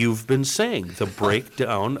what you've been saying, the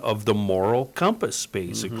breakdown of the moral compass,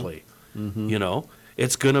 basically.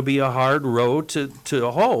 It's going to be a hard road to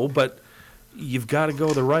hoe, but you've got to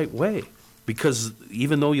go the right way. Because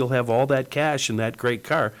even though you'll have all that cash in that great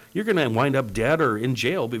car, you're going to wind up dead or in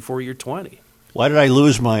jail before you're 20. Why did I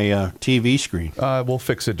lose my TV screen? We'll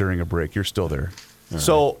fix it during a break. You're still there.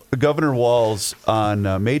 So Governor Walz on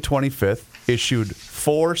May 25th issued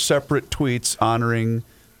 4 separate tweets honoring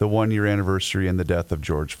the 1-year anniversary and the death of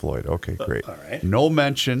George Floyd. Okay, great. All right. No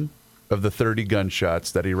mention of the 30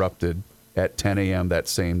 gunshots that erupted at 10 a.m. that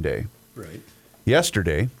same day. Right.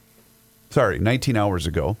 Yesterday, 19 hours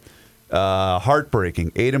ago,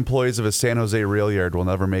 heartbreaking. 8 employees of a San Jose rail yard will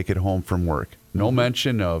never make it home from work. No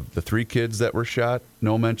mention of the 3 kids that were shot.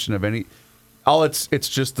 No mention of any. It's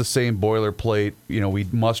just the same boilerplate. We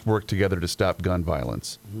must work together to stop gun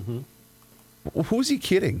violence. Who's he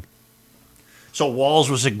kidding? So Walz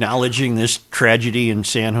was acknowledging this tragedy in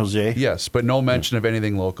San Jose? Yes, but no mention of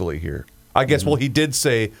anything locally here. I guess, well, he did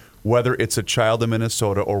say whether it's a child in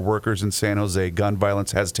Minnesota or workers in San Jose, gun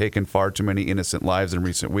violence has taken far too many innocent lives in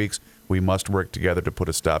recent weeks. We must work together to put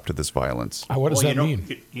a stop to this violence. What does that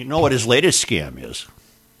mean? You know what his latest scam is?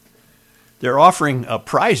 They're offering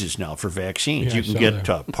prizes now for vaccines. Yeah, You can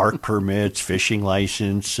get park permits, fishing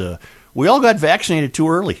license. We all got vaccinated too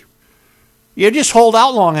early. You just hold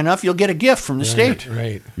out long enough, you'll get a gift from the state.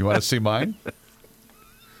 Right. You want to see mine?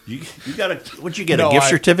 You got what'd you get, a gift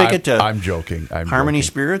certificate to I'm joking. Harmony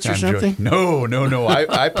joking. Spirits or I'm something? joking. No.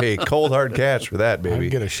 I pay cold hard cash for that, baby.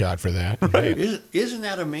 I'd get a shot for that. Right. Isn't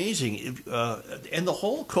that amazing? And the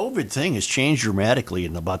whole COVID thing has changed dramatically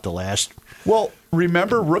in about the last Well,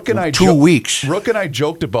 remember Rook and I 2 weeks. Rook and I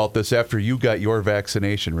joked about this after you got your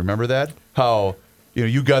vaccination. Remember that? How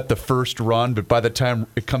you got the first run, but by the time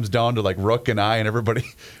it comes down to like Rook and I and everybody,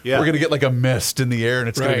 we're going to get like a mist in the air, and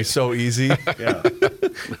it's going to be so easy. Yeah.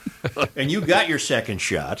 And you got your second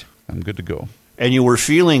shot, I'm good to go. and you were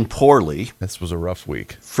feeling poorly This was a rough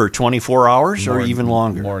week. for 24 hours or even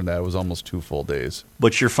longer. More than that. It was almost 2 full days.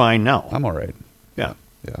 But you're fine now. I'm all right. Yeah.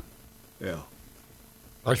 Yeah.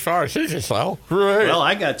 As far as he's so. Right. Well,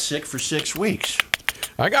 I got sick for 6 weeks.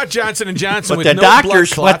 I got Johnson & Johnson But with the no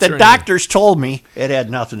doctors, blood clots or anything. doctors told me it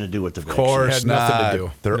had nothing to do with the Of vaccine. course Had nothing to not.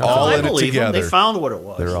 do. They're No. all I in it believe them. together. They found what it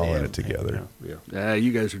was. They're all They in had- it together. Yeah.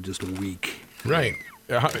 You guys are just weak. Right.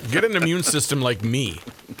 Get an immune system like me.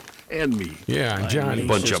 And me. Yeah, and Johnny.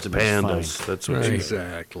 Bunch of system is pandas. fine. That's what Right. you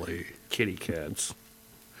Exactly. kitty cats.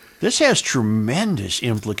 This has tremendous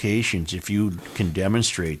implications if you can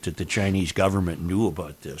demonstrate that the Chinese government knew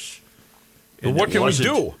about this. But what it can we wasn't-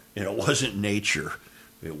 do? And it wasn't nature.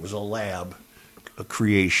 It was a lab, a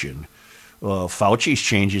creation. Fauci's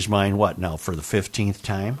changed his mind, what, now, for the 15th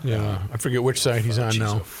time? Yeah, I forget which side he's on She's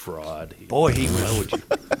now. a fraud. Boy, he was.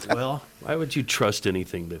 Well, Why would you trust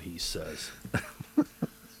anything that he says?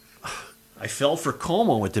 I fell for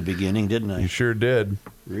Como at the beginning, didn't I? You sure did.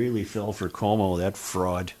 Really fell for Como, that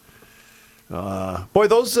fraud. Boy,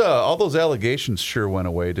 those all those allegations sure went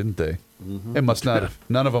away, didn't they? Mm-hmm. It must not have.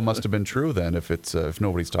 None of them must have been true then. If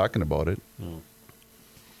nobody's talking about it.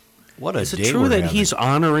 What a Is it day true we're that having. he's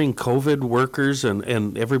honoring COVID workers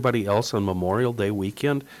and everybody else on Memorial Day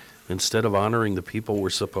weekend instead of honoring the people we're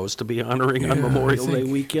supposed to be honoring on Yeah, Memorial I Day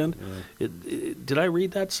think- weekend? Did I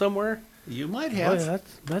read that somewhere? You might Boy, have.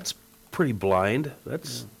 that's pretty blind.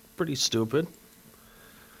 That's pretty stupid.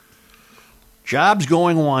 Jobs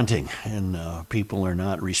going wanting, and people are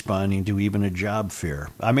not responding to even a job fair.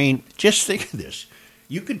 I mean, just think of this.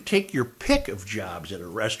 You could take your pick of jobs at a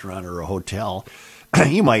restaurant or a hotel.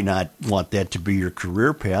 You might not want that to be your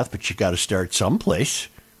career path, but you got to start someplace.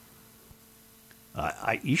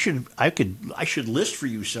 I should list for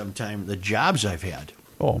you sometime the jobs I've had.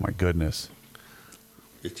 Oh my goodness.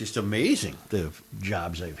 It's just amazing, the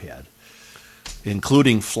jobs I've had,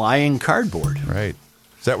 including flying cardboard. Right.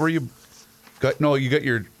 Is that where you got? No, you got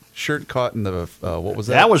your shirt caught in the. What was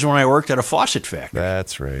that? That was when I worked at a faucet factory,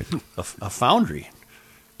 That's right. a foundry.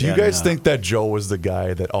 Do you And, guys think that Joe was the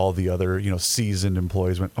guy that all the other, seasoned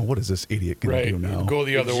employees went, "Oh, what is this idiot going to do now?" Go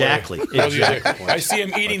the other Exactly. way. Go the other- I see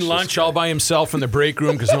him eating lunch all by himself in the break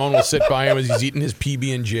room because no one will sit by him as he's eating his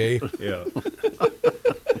PB&J. Yeah.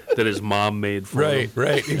 that his mom made for him.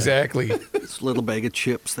 Right, exactly. This little bag of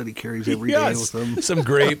chips that he carries every day Yes, with him. some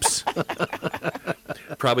grapes.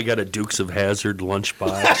 Probably got a Dukes of Hazzard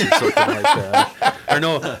lunchbox or something like that. Or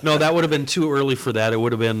no, that would have been too early for that. It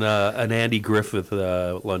would have been an Andy Griffith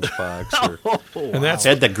lunchbox. And that's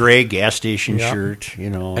Had the gray gas station shirt, you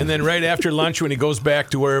know. And then right after lunch, when he goes back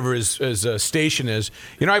to wherever his station is,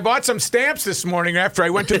 I bought some stamps this morning after I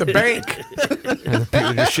went to the bank. And the people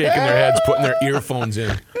are just shaking their heads, putting their earphones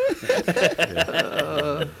in.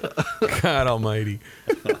 God almighty.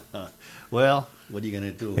 Well, what are you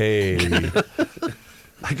going to do? Hey.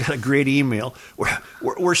 I got a great email.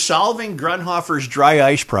 We're solving Grunhofer's dry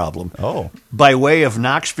ice problem. By way of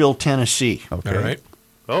Knoxville, Tennessee. Okay.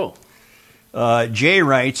 All right. Jay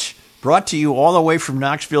writes, brought to you all the way from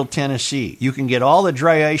Knoxville, Tennessee. You can get all the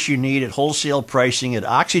dry ice you need at wholesale pricing at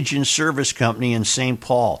Oxygen Service Company in St.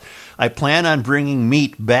 Paul. I plan on bringing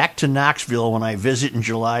meat back to Knoxville when I visit in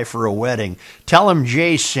July for a wedding. Tell him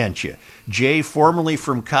Jay sent you. Jay, formerly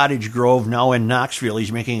from Cottage Grove, now in Knoxville.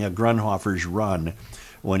 He's making a Grunhofer's run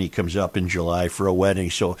when he comes up in July for a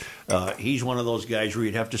wedding. So he's one of those guys where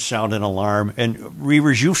you'd have to sound an alarm. And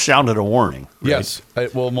Reavers, you've sounded a warning. Right? Yes,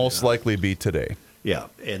 it will most likely be today. Yeah,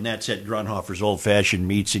 and that's at Grunhofer's Old Fashioned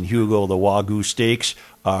Meats in Hugo. The Wagyu steaks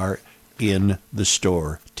are in the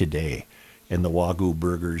store today. And the Wagyu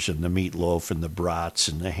burgers and the meatloaf and the brats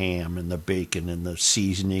and the ham and the bacon and the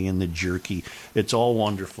seasoning and the jerky. It's all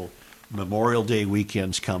wonderful. Memorial Day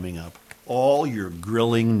weekend's coming up. All your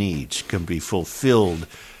grilling needs can be fulfilled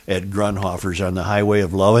at Grunhofer's on the Highway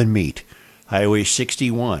of Love and Meat, Highway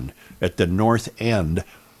 61 at the north end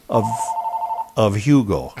of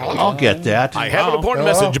Hugo. I'll get that. I have an important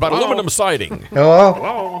message about aluminum siding.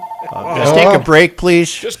 Hello? Just take a break,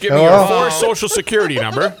 please. Just give me your 4 Social Security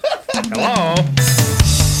number. Hello?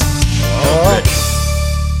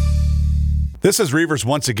 This is Reavers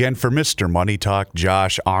once again for Mr. Money Talk,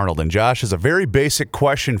 Josh Arnold. And Josh has a very basic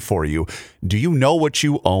question for you. Do you know what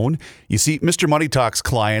you own? You see, Mr. Money Talk's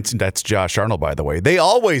clients, and that's Josh Arnold, by the way, they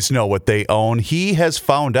always know what they own. He has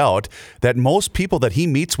found out that most people that he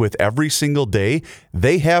meets with every single day,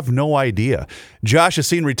 they have no idea. Josh has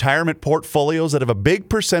seen retirement portfolios that have a big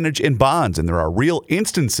percentage in bonds, and there are real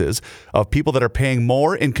instances of people that are paying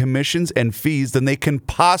more in commissions and fees than they can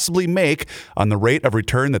possibly make on the rate of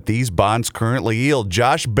return that these bonds currently yield.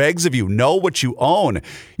 Josh begs of you, know what you own.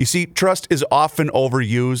 You see, trust is often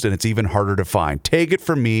overused, and it's even harder to find. Take it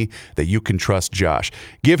from me that you can trust Josh.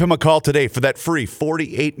 Give him a call today for that free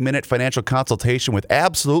 48-minute financial consultation with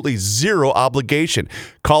absolutely zero obligation.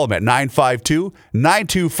 Call him at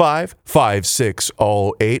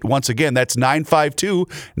 952-925-5608. Once again, that's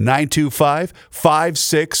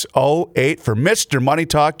 952-925-5608 for Mr. Money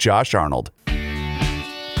Talk, Josh Arnold.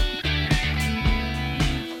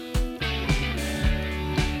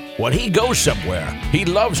 When he goes somewhere, he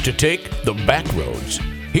loves to take the back roads.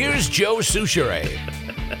 Here's Joe Souchere.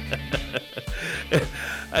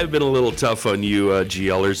 I've been a little tough on you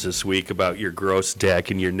GLers this week about your gross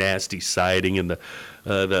deck and your nasty siding and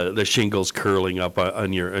the shingles curling up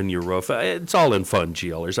on your roof. It's all in fun,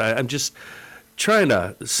 GLers. I'm just trying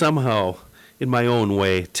to somehow, in my own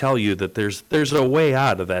way, tell you that there's a way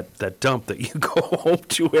out of that dump that you go home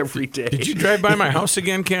to every day. Did you drive by my house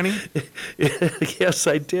again, Kenny? Yes,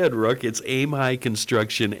 I did, Rook. It's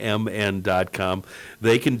aimhighconstructionmn.com.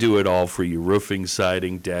 They can do it all for you. Roofing,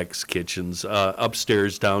 siding, decks, kitchens,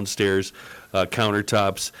 upstairs, downstairs,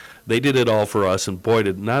 countertops. They did it all for us, and boy,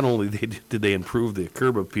 not only did they improve the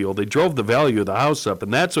curb appeal, they drove the value of the house up,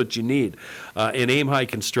 and that's what you need. In Aim High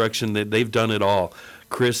Construction, they've done it all.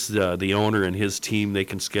 Chris, the owner, and his team, they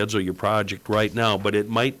can schedule your project right now, but it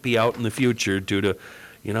might be out in the future due to,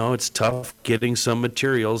 it's tough getting some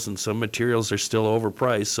materials, and some materials are still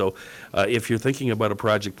overpriced. So if you're thinking about a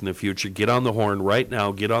project in the future, get on the horn right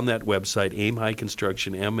now. Get on that website,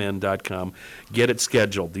 aimhighconstructionmn.com. Get it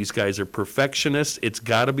scheduled. These guys are perfectionists. It's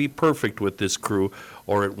got to be perfect with this crew,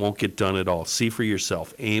 or it won't get done at all. See for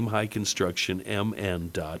yourself,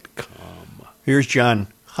 aimhighconstructionmn.com. Here's John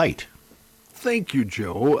Haidt. Thank you,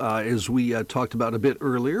 Joe. As we talked about a bit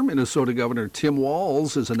earlier, Minnesota Governor Tim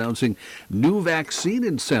Walz is announcing new vaccine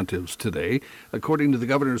incentives today. According to the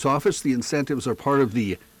governor's office, the incentives are part of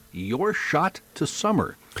the Your Shot to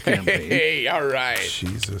Summer campaign. Hey, all right.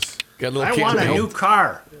 Jesus. Got a little I kick want to a help. new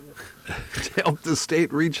car. To help the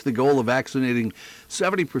state reach the goal of vaccinating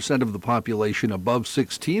 70% of the population above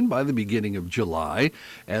 16 by the beginning of July.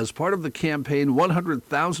 As part of the campaign,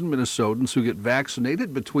 100,000 Minnesotans who get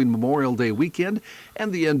vaccinated between Memorial Day weekend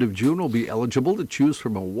and the end of June will be eligible to choose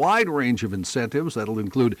from a wide range of incentives. That'll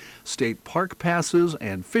include state park passes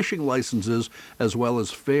and fishing licenses, as well as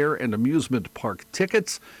fair and amusement park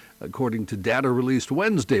tickets. According to data released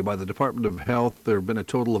Wednesday by the Department of Health, there have been a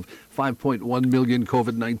total of 5.1 million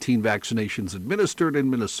COVID-19 vaccinations administered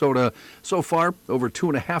in Minnesota. So far, over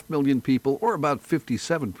 2.5 million people, or about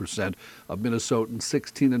 57% of Minnesotans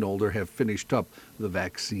 16 and older, have finished up the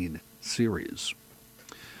vaccine series.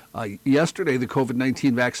 Yesterday, the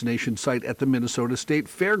COVID-19 vaccination site at the Minnesota State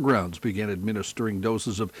Fairgrounds began administering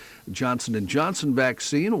doses of Johnson & Johnson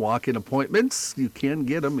vaccine. Walk-in appointments, you can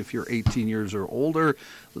get them if you're 18 years or older.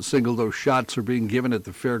 The single-dose shots are being given at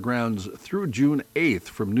the fairgrounds through June 8th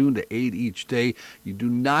from noon to 8 each day. You do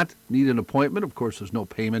not need an appointment. Of course, there's no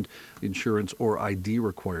payment, insurance, or ID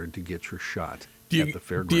required to get your shot at the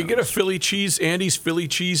fairgrounds. Do you get a Andy's Philly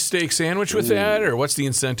cheese steak sandwich with that, or what's the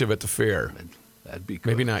incentive at the fair? That'd be good.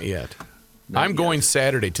 Maybe not yet. I'm going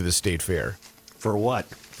Saturday to the state fair. For what?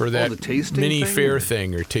 For that the tasting mini thing, fair or?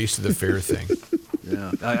 thing or taste of the fair thing.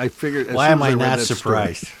 Yeah, I figured. As Why soon am as I read not that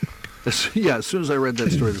surprised? As soon as I read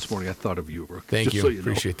that story this morning, I thought of you, Brooke. Thank Just you. so you know.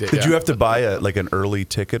 Appreciate that. Did you have to buy an early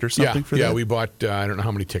ticket or something for that? Yeah, we bought, I don't know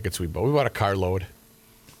how many tickets we bought. We bought a carload.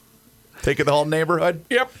 Taking the whole neighborhood?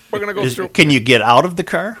 Yep, we're going to go through. Can you get out of the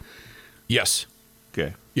car? Yes.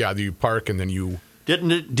 Okay. Yeah, you park and then you...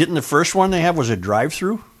 Didn't the first one they have was a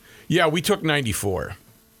drive-through? Yeah, we took 94.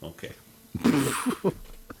 Okay.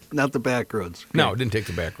 Not the back roads. No, didn't take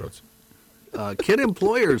the back roads. Can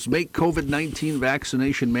employers make COVID-19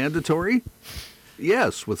 vaccination mandatory?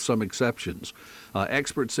 Yes, with some exceptions.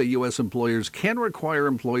 Experts say U.S. employers can require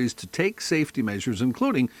employees to take safety measures,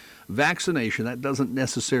 including vaccination. That doesn't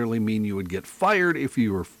necessarily mean you would get fired if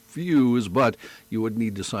you refuse, but you would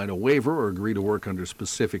need to sign a waiver or agree to work under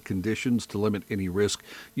specific conditions to limit any risk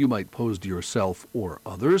you might pose to yourself or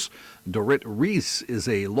others. Dorit Reese is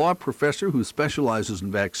a law professor who specializes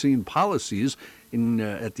in vaccine policies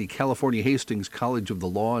at the California Hastings College of the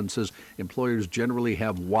Law and says employers generally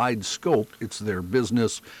have wide scope. It's their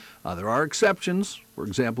business. There are exceptions. For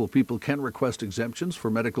example, people can request exemptions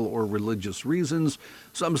for medical or religious reasons.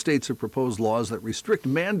 Some states have proposed laws that restrict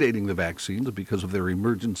mandating the vaccines because of their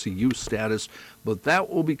emergency use status, but that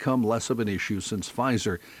will become less of an issue since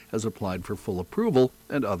Pfizer has applied for full approval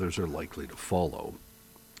and others are likely to follow.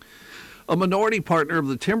 A minority partner of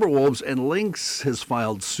the Timberwolves and Lynx has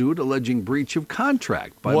filed suit alleging breach of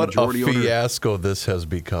contract by What majority a fiasco this has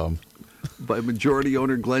become. by majority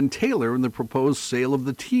owner Glenn Taylor in the proposed sale of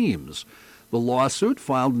the teams. The lawsuit,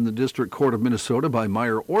 filed in the District Court of Minnesota by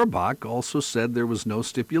Meyer Orbach, also said there was no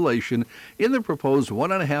stipulation in the proposed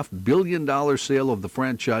 $1.5 billion sale of the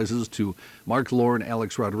franchises to Mark Lore and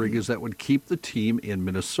Alex Rodriguez that would keep the team in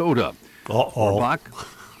Minnesota. Orbach,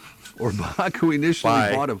 who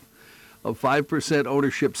initially bought a 5%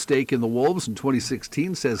 ownership stake in the Wolves in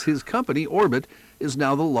 2016, says his company, Orbit, is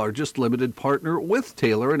now the largest limited partner with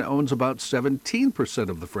Taylor and owns about 17%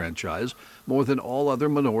 of the franchise, more than all other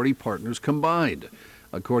minority partners combined.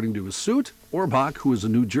 According to his suit, Orbach, who is a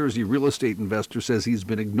New Jersey real estate investor, says he's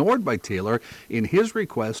been ignored by Taylor in his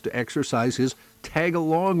request to exercise his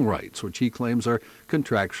tag-along rights, which he claims are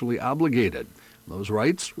contractually obligated. Those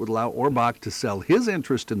rights would allow Orbach to sell his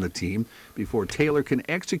interest in the team before Taylor can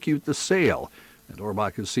execute the sale. And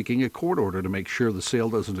Orbach is seeking a court order to make sure the sale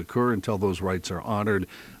doesn't occur until those rights are honored.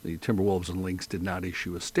 The Timberwolves and Lynx did not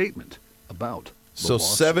issue a statement about the So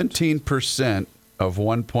lawsuit. 17% of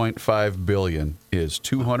 $1.5 billion is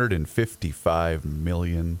 $255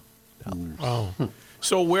 million. Oh.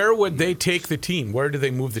 So where would they take the team? Where do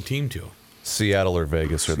they move the team to? Seattle or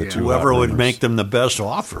Vegas are the two. Whoever hot would rumors. make them the best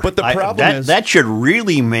offer. But the problem is that should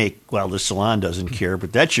really make, well, the salon doesn't care,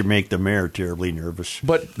 but that should make the mayor terribly nervous.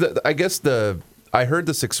 But I heard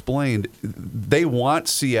this explained. They want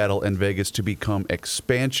Seattle and Vegas to become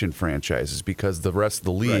expansion franchises because the rest of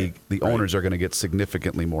the league, the owners are going to get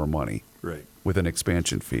significantly more money Right. with an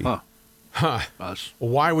expansion fee. Us.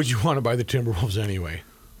 Why would you want to buy the Timberwolves anyway?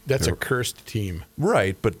 That's a cursed team.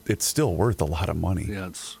 Right, but it's still worth a lot of money. Yeah,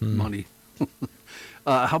 it's money.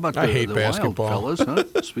 How about I the, hate the basketball. Wild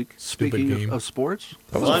fellas, huh? Speaking game. of sports.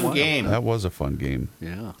 Fun game. That was a fun game.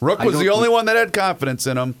 Yeah. Rook I was don't the only think- one that had confidence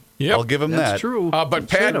in him. Yep. I'll give him That's that. true. But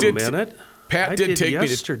Pat Wait did. a minute. Pat I did did take me to.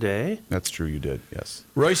 yesterday. That's true. You did. Yes.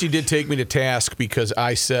 Royce did take me to task because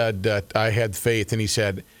I said that I had faith, and he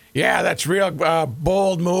said, "Yeah, that's real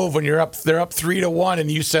bold move when they're up 3-1,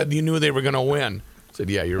 and you said you knew they were going to win." I said,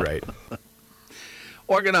 yeah, you're right.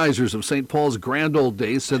 Organizers of St. Paul's Grand Old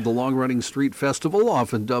Day said the long-running street festival,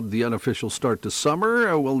 often dubbed the unofficial start to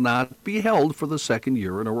summer, will not be held for the second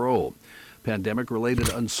year in a row. Pandemic-related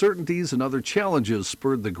uncertainties and other challenges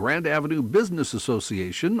spurred the Grand Avenue Business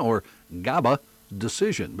Association, or GABA,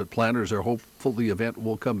 decision, but planners are hopeful the event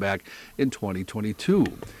will come back in 2022.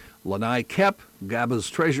 Lanai Kep, GABA's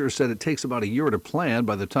treasurer, said it takes about a year to plan.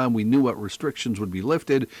 By the time we knew what restrictions would be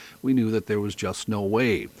lifted, we knew that there was just no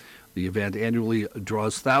way. The event annually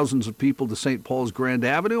draws thousands of people to St. Paul's Grand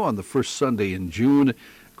Avenue on the first Sunday in June.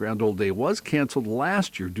 Grand Old Day was canceled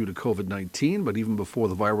last year due to COVID-19, but even before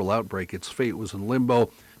the viral outbreak, its fate was in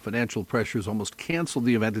limbo. Financial pressures almost canceled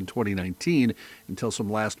the event in 2019 until some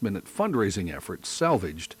last-minute fundraising efforts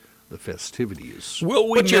salvaged the festivities.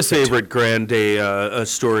 What's your favorite Grand Day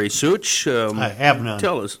story, Such? I have none.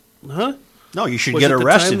 Tell us. Huh? No, you should get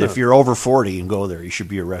arrested if you're over 40 and go there. You should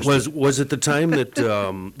be arrested. Was it the time that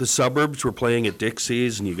the suburbs were playing at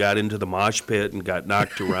Dixie's and you got into the mosh pit and got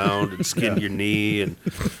knocked around and skinned your knee and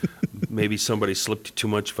maybe somebody slipped you too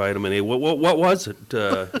much vitamin A? What was it?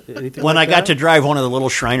 Anything when like I got that? to drive one of the little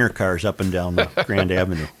Shriner cars up and down the Grand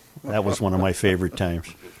Avenue. That was one of my favorite times.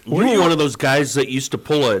 You were one of those guys that used to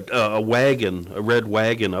pull a wagon, a red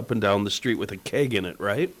wagon, up and down the street with a keg in it,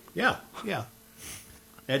 right? Yeah.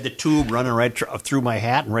 I had the tube running right through my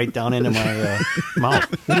hat and right down into my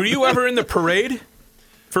mouth. Were you ever in the parade?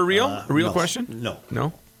 For real? A real no. question?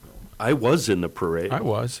 No. I was in the parade. I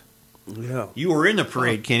was. Yeah. You were in the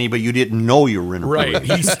parade, Kenny, but you didn't know you were in a parade. Right.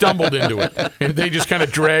 He stumbled into it. And they just kind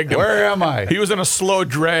of dragged him. Where am I? He was in a slow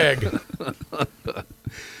drag.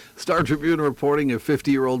 Star Tribune reporting a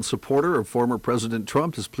 50-year-old supporter of former President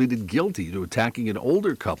Trump has pleaded guilty to attacking an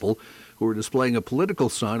older couple who were displaying a political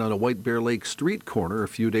sign on a White Bear Lake street corner a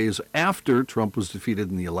few days after Trump was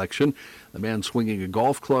defeated in the election. The man swinging a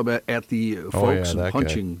golf club at the folks and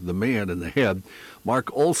punching the man in the head.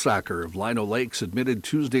 Mark Olsacker of Lino Lakes admitted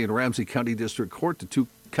Tuesday in Ramsey County District Court to 2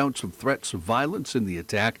 counts of threats of violence in the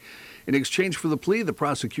attack. In exchange for the plea, the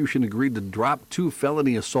prosecution agreed to drop 2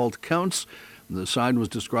 felony assault counts. The sign was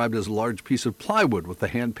described as a large piece of plywood with the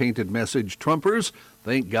hand-painted message, "Trumpers,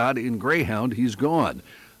 thank God in Greyhound he's gone."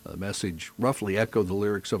 The message roughly echoed the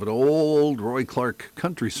lyrics of an old Roy Clark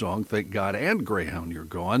country song, "Thank God and Greyhound you're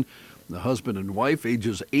gone." The husband and wife,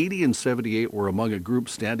 ages 80 and 78, were among a group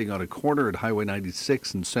standing on a corner at Highway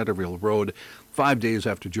 96 and Centerville Road 5 days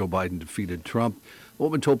after Joe Biden defeated Trump. The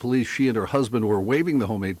woman told police she and her husband were waving the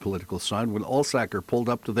homemade political sign when Olsacker pulled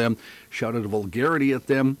up to them, shouted a vulgarity at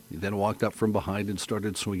them. He then walked up from behind and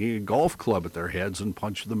started swinging a golf club at their heads and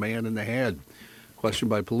punched the man in the head. Questioned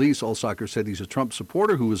by police, Olsacker said he's a Trump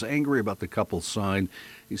supporter who was angry about the couple's sign.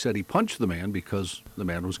 He said he punched the man because the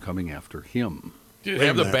man was coming after him. Did it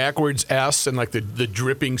have the backwards S and like the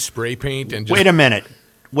dripping spray paint? And just... Wait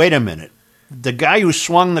a minute. The guy who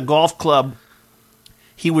swung the golf club,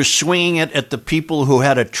 he was swinging it at the people who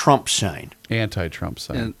had a Trump sign. Anti-Trump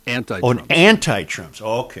sign. And anti-Trump. Oh, anti-Trumps.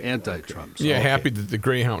 Okay. Anti-Trump. Yeah, happy that the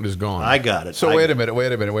Greyhound is gone. I got it. So wait a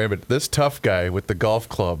minute. This tough guy with the golf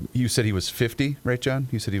club, you said he was 50, right, John?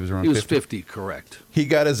 You said he was around 50? He was 50, correct. He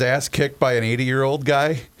got his ass kicked by an 80-year-old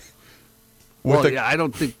guy? I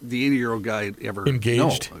don't think the 80-year-old guy ever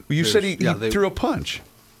engaged. No. You said he threw a punch.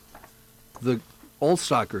 The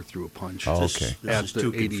Olsacker threw a punch. Oh, okay. At the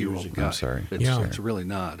 80-year-old guy. I'm sorry. It's really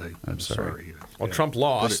not. I'm sorry. Well, Trump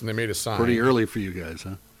lost, and they made a sign. Pretty early for you guys,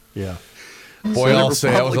 huh? Yeah. Boy, I'll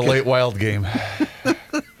say that was a late wild game.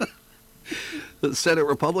 The Senate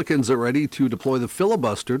Republicans are ready to deploy the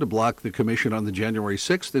filibuster to block the commission on the January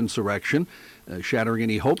 6th insurrection, shattering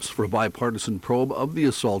any hopes for a bipartisan probe of the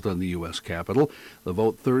assault on the U.S. Capitol. The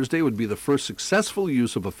vote Thursday would be the first successful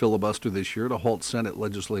use of a filibuster this year to halt Senate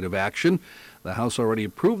legislative action. The House already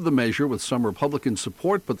approved the measure with some Republican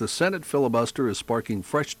support, but the Senate filibuster is sparking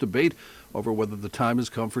fresh debate over whether the time has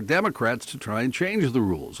come for Democrats to try and change the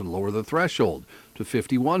rules and lower the threshold to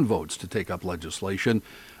 51 votes to take up legislation.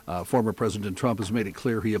 Former President Trump has made it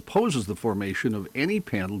clear he opposes the formation of any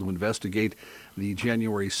panel to investigate the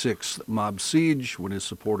January 6th mob siege when his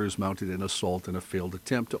supporters mounted an assault in a failed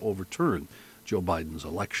attempt to overturn Joe Biden's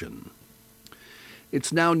election.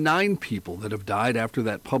 It's now 9 people that have died after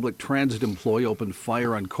that public transit employee opened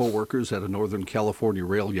fire on co-workers at a Northern California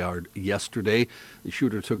rail yard yesterday. The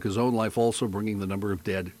shooter took his own life, also bringing the number of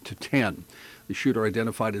dead to 10. The shooter,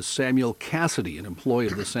 identified as Samuel Cassidy, an employee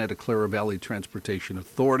of the Santa Clara Valley Transportation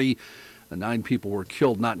Authority. 9 people were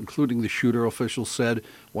killed, not including the shooter, officials said.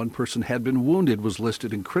 1 person had been wounded, was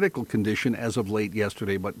listed in critical condition as of late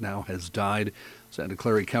yesterday, but now has died.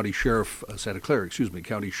 County Sheriff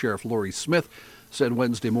Laurie Smith said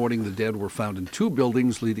Wednesday morning the dead were found in 2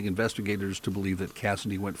 buildings, leading investigators to believe that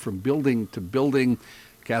Cassidy went from building to building.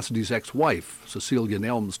 Cassidy's ex-wife, Cecilia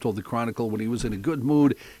Nelms, told the Chronicle when he was in a good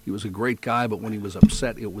mood, he was a great guy, but when he was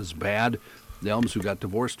upset, it was bad. Nelms, who got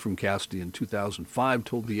divorced from Cassidy in 2005,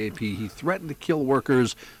 told the AP he threatened to kill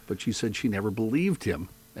workers, but she said she never believed him,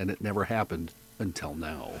 and it never happened until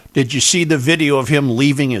now. Did you see the video of him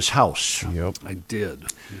leaving his house? Yep. I did.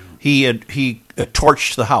 He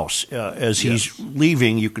torched the house. As he's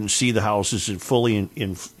leaving, you can see the house is fully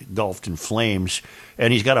engulfed in flames,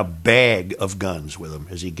 and he's got a bag of guns with him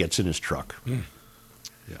as he gets in his truck. Yeah.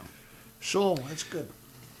 So that's good.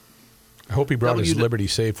 I hope he brought his Liberty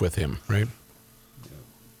safe with him, right?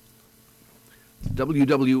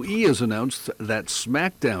 WWE has announced that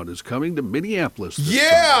SmackDown is coming to Minneapolis this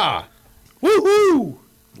Yeah! summer. Woohoo!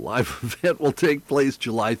 Live event will take place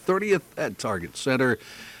July 30th at Target Center.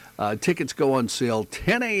 Tickets go on sale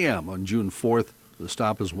 10 a.m. on June 4th. The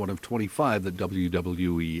stop is one of 25 that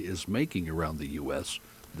WWE is making around the U.S.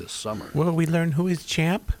 this summer. Will we learn who is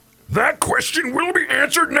champ? That question will be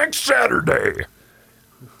answered next Saturday.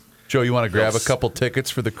 Joe, you want to grab a couple tickets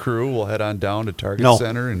for the crew? We'll head on down to Target No.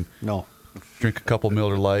 Center and No. drink a couple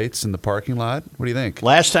Miller Lights in the parking lot. What do you think?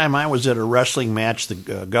 Last time I was at a wrestling match, the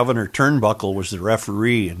Governor Turnbuckle was the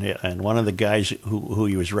referee, and one of the guys who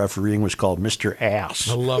he was refereeing was called Mr. Ass.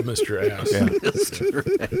 I love Mr. Ass.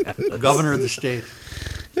 Yeah. Governor of the state.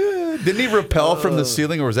 Didn't he rappel from the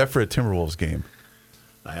ceiling, or was that for a Timberwolves game?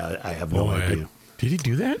 I have no idea. Did he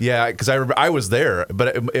do that? Yeah, because I was there,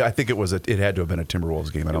 but I think it had to have been a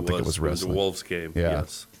Timberwolves game. I don't think it was wrestling. It was a Wolves game, Yeah.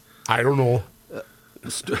 yes. I don't know.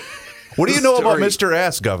 What do you know about Mr.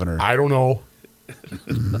 Ass, Governor? I don't know.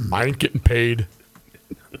 I ain't getting paid.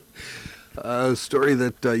 A story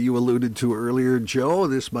that you alluded to earlier, Joe.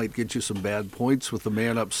 This might get you some bad points with the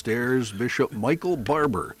man upstairs. Bishop Michael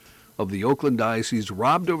Barber of the Oakland Diocese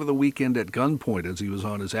robbed over the weekend at gunpoint as he was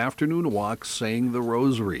on his afternoon walk saying the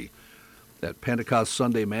rosary. At Pentecost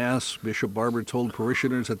Sunday Mass, Bishop Barber told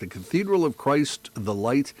parishioners at the Cathedral of Christ the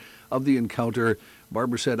light of the encounter.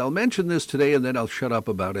 Barber said, "I'll mention this today and then I'll shut up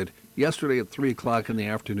about it. Yesterday at 3 o'clock in the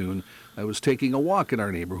afternoon, I was taking a walk in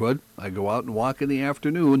our neighborhood. I go out and walk in the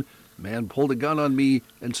afternoon. A man pulled a gun on me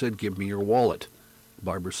and said, 'Give me your wallet.'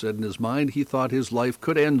 Barber said in his mind he thought his life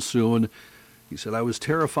could end soon. He said, 'I was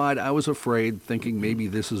terrified. I was afraid, thinking maybe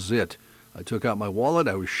this is it. I took out my wallet.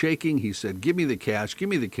 I was shaking. He said, 'Give me the cash. Give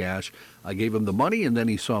me the cash.' I gave him the money, and then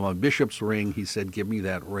he saw my bishop's ring. He said, 'Give me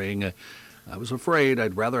that ring.' I was afraid.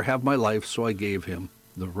 I'd rather have my life, so I gave him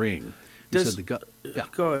the ring." He said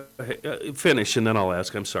Go ahead. Finish, and then I'll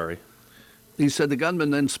ask. I'm sorry. He said the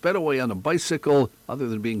gunman then sped away on a bicycle. Other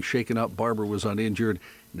than being shaken up, Barber was uninjured.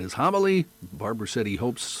 In his homily, Barber said he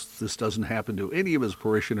hopes this doesn't happen to any of his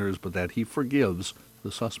parishioners, but that he forgives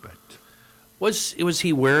the suspect. Was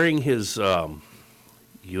he wearing his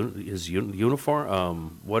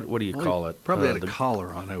uniform? What do you call it? Probably had a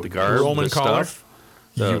collar on. The garb, Roman the collar? stuff,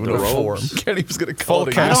 the Uniform. robes. Kenny was going to call it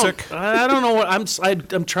a cassock. I don't know what I'm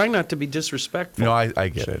trying not to be disrespectful. No, I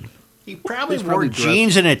get it. He probably He's wore probably dressed-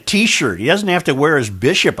 jeans and a T-shirt. He doesn't have to wear his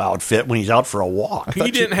bishop outfit when he's out for a walk. He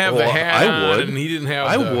didn't have the hat I would. on, and he didn't have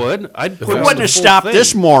I the- would. I'd the put It on wouldn't the have full stopped thing.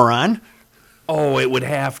 this moron. Oh, it would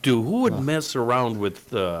have to. Who would mess around with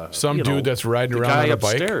Some you dude know, that's riding the around guy on a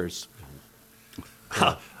bike? upstairs?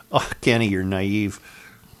 Oh, Kenny, you're naive.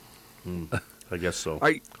 I guess so.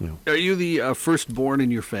 Are you the firstborn in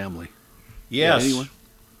your family? Yes. Anyone?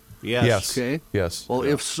 Yes. Okay. Yes. Well,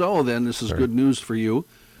 if so, then this is good news for you.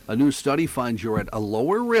 A new study finds you're at a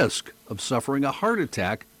lower risk of suffering a heart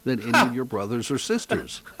attack than any of your brothers or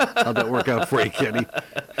sisters. How'd that work out for you, Kenny?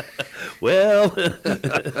 Well,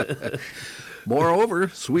 Moreover,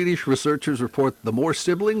 Swedish researchers report the more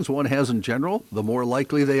siblings one has in general, the more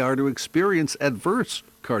likely they are to experience adverse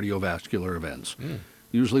cardiovascular events.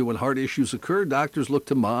 Usually when heart issues occur, doctors look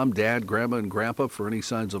to mom, dad, grandma, and grandpa for any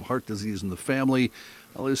signs of heart disease in the family.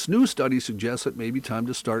 Well, this new study suggests it may be time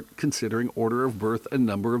to start considering order of birth and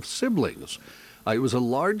number of siblings. It was a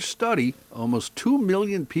large study, almost 2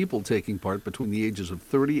 million people taking part between the ages of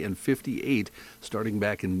 30 and 58, starting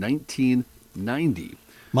back in 1990.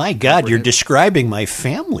 My God, you're describing my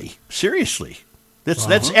family. Seriously.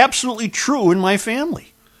 That's absolutely true in my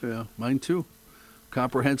family. Yeah, mine too.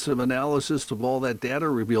 Comprehensive analysis of all that data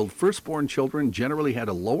revealed firstborn children generally had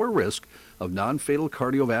a lower risk of non-fatal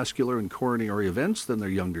cardiovascular and coronary events than their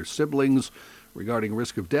younger siblings. Regarding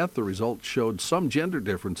risk of death, the results showed some gender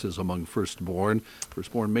differences among firstborn.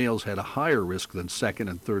 Firstborn males had a higher risk than second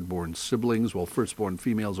and thirdborn siblings, while firstborn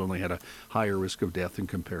females only had a higher risk of death in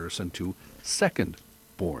comparison to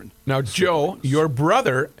secondborn. Now, Joe, your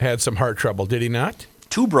brother had some heart trouble, did he not?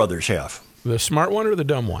 2 brothers have. The smart one or the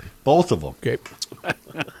dumb one? Both of them. Okay.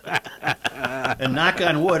 And knock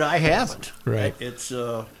on wood, I haven't. Right. It's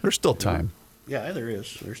There's still time. yeah, there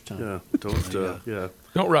is. There's time. Yeah,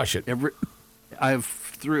 Don't rush it. I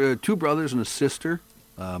have two brothers and a sister.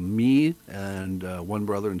 Me and one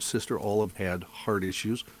brother and sister all have had heart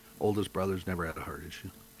issues. Oldest brother's never had a heart issue.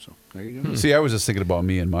 So there you go. See, I was just thinking about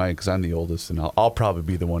me and mine because I'm the oldest, and I'll probably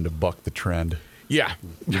be the one to buck the trend. Yeah.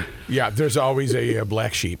 Yeah, there's always a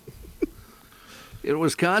black sheep. In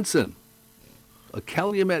Wisconsin, a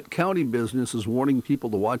Calumet County business is warning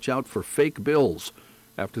people to watch out for fake bills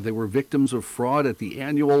after they were victims of fraud at the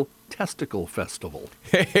annual Testicle Festival.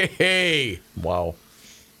 Hey. Wow.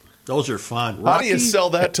 Those are fun. How do you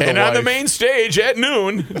sell that to the And wife? on the main stage at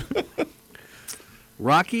noon.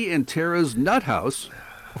 Rocky and Tara's Nut House.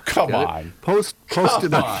 Come on.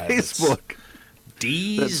 Posted on Facebook.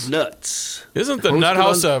 D's nuts. Isn't the Nut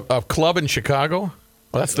House a club in Chicago?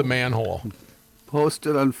 Well, that's the manhole.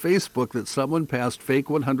 Posted on Facebook that someone passed fake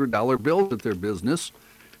 $100 bills at their business.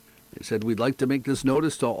 They said, "We'd like to make this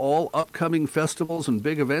notice to all upcoming festivals and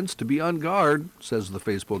big events to be on guard," says the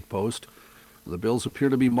Facebook post. The bills appear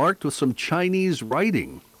to be marked with some Chinese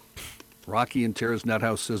writing. Rocky and Tara's Nut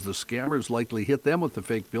House says the scammers likely hit them with the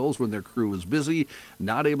fake bills when their crew was busy,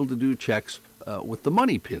 not able to do checks with the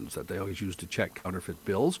money pins that they always use to check counterfeit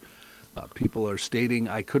bills. People are stating,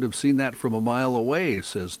 "I could have seen that from a mile away,"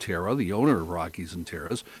 says Tara, the owner of Rocky's and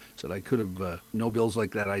Tara's. Said, "I could have no bills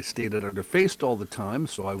like that. I stated under faced all the time,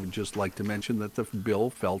 so I would just like to mention that the bill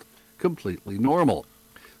felt completely normal."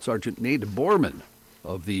 Sergeant Nate Borman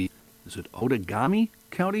of the, is it Outagamie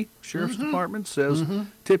County Sheriff's Department says,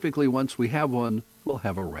 typically once we have one, we'll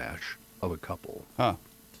have a rash of a couple. Huh.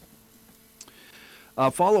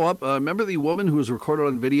 Follow up, remember the woman who was recorded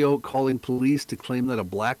on video calling police to claim that a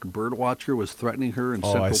black bird watcher was threatening her in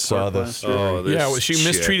Central I saw Park this. last year? Oh, this Yeah, well, she chick.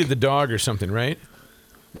 mistreated the dog or something, right?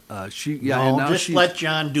 And No, now just let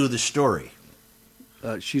John do the story.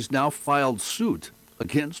 she's now filed suit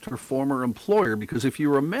against her former employer because if you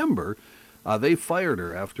remember, they fired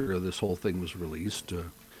her after this whole thing was released.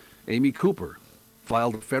 Amy Cooper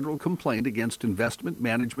filed a federal complaint against investment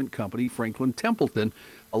management company Franklin Templeton,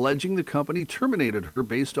 alleging the company terminated her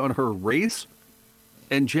based on her race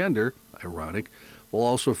and gender, ironic, while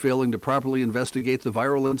also failing to properly investigate the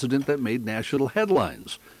viral incident that made national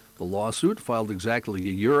headlines. The lawsuit, filed exactly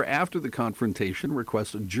a year after the confrontation,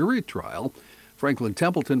 requests a jury trial. Franklin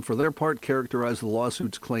Templeton, for their part, characterized the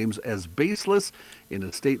lawsuit's claims as baseless in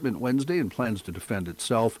a statement Wednesday and plans to defend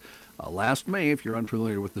itself. Last May, if you're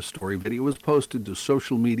unfamiliar with the story, video was posted to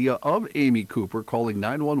social media of Amy Cooper calling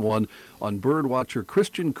 911 on birdwatcher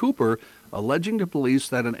Christian Cooper, alleging to police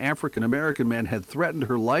that an African-American man had threatened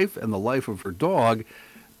her life and the life of her dog,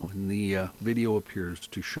 when the video appears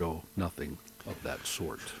to show nothing of that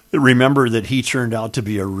sort. Remember that he turned out to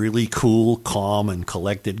be a really cool, calm, and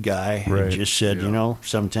collected guy. Right. And just said,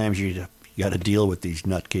 sometimes you got to deal with these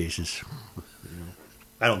nutcases.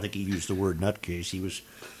 I don't think he used the word nutcase. He was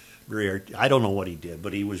I don't know what he did,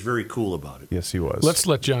 but he was very cool about it. Yes, he was. Let's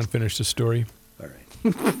let John finish the story. All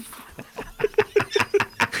right.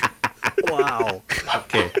 Wow.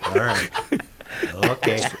 Okay. All right.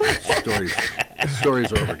 Okay.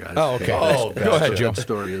 Story's over, guys. Oh, okay. Oh, Go ahead, Joe. That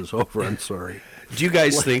story is over. I'm sorry. Do you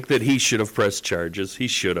guys think that he should have pressed charges? He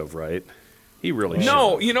should have, right? He really should.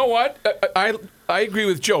 No, you know what? I agree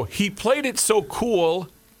with Joe. He played it so cool,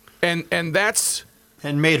 and that's...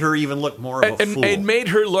 And made her even look more of a fool. And made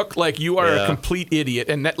her look like you are Yeah. a complete idiot.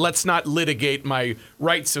 And let's not litigate my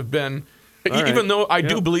rights have been... All even right. though I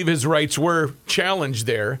do believe his rights were challenged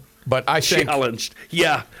there, but I think... Challenged.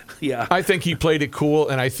 Yeah. I think he played it cool,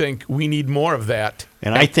 and I think we need more of that.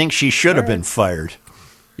 And I think she should have been fired.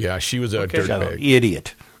 Yeah, she was a She's an dirtbag.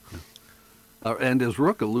 idiot. And as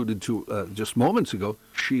Rook alluded to just moments ago,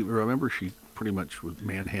 she pretty much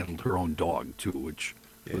manhandled her own dog, too, which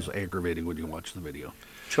was aggravating when you watch the video.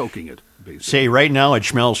 Choking it, basically. Say, right now at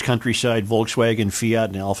Schmelz Countryside, Volkswagen,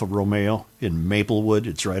 Fiat, and Alfa Romeo in Maplewood.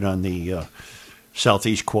 It's right on the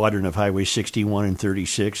southeast quadrant of Highway 61 and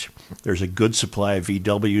 36. There's a good supply of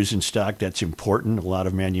VWs in stock. That's important. A lot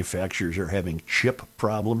of manufacturers are having chip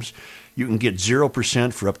problems. You can get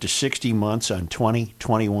 0% for up to 60 months on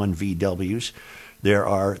 2021 VWs. There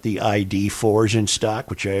are the ID4s in stock,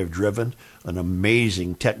 which I have driven, an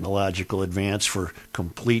amazing technological advance for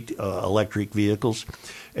complete electric vehicles.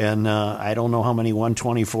 And I don't know how many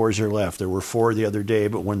 124s are left. There were 4 the other day,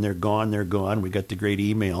 but when they're gone, they're gone. We got the great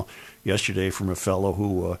email yesterday from a fellow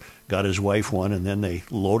who got his wife one, and then they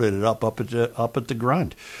loaded it up at the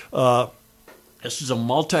Grunt. This is a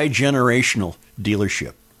multi-generational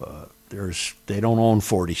dealership. they don't own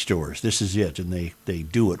 40 stores. This is it, and they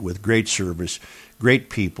do it with great service, great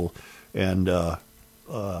people, and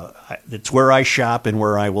it's where I shop and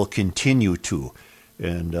where I will continue to.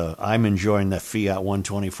 And I'm enjoying that Fiat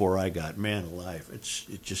 124 I got. Man alive, it's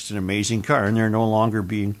just an amazing car, and they're no longer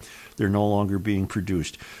being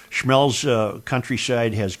produced. Schmelz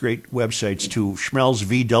Countryside has great websites too: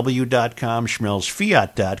 schmelzvw.com,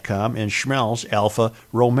 schmelzfiat.com, and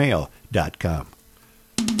schmelzalfaromeo.com.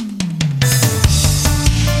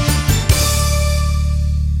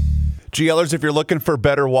 GLers, if you're looking for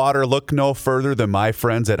better water, look no further than my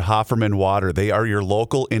friends at Hofferman Water. They are your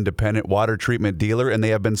local independent water treatment dealer, and they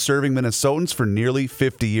have been serving Minnesotans for nearly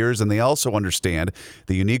 50 years, and they also understand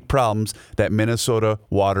the unique problems that Minnesota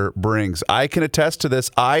water brings. I can attest to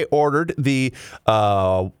this. I ordered the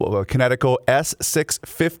Kinetico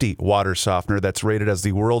S650 water softener that's rated as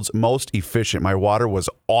the world's most efficient. My water was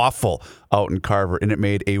awful out in Carver, and it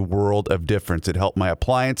made a world of difference. It helped my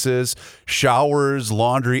appliances, showers,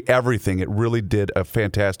 laundry, everything. It really did a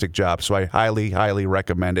fantastic job, so I highly, highly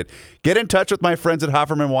recommend it. Get in touch with my friends at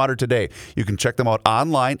Hofferman Water today. You can check them out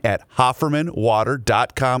online at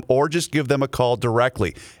hoffermanwater.com or just give them a call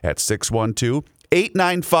directly at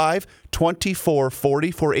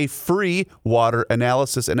 612-895-2440 for a free water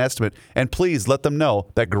analysis and estimate. And please let them know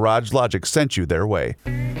that Garage Logic sent you their way.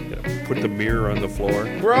 Put the mirror on the floor.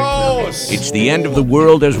 Gross! It's the end of the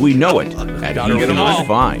world as we know it. And he's doing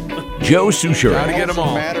fine. Joe Souchere. Gotta get them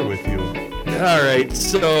all. What's the matter with you? All right,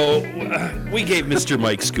 so we gave Mr.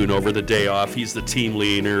 Mike Schoonover the day off. He's the team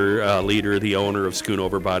leader, the owner of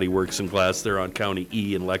Schoonover Body Works and Glass. They're on County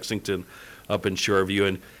E in Lexington, up in Shoreview,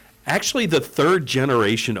 and actually the third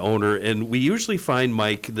generation owner. And we usually find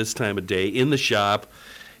Mike this time of day in the shop,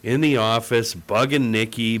 in the office, bugging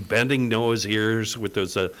Nikki, bending Noah's ears with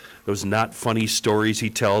those not funny stories he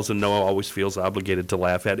tells, and Noah always feels obligated to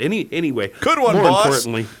laugh at. Anyway, good one, more boss.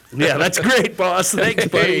 Importantly, yeah, that's great, boss. Thanks,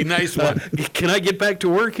 buddy. Hey, nice one. Can I get back to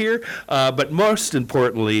work here? But most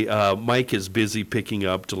importantly, Mike is busy picking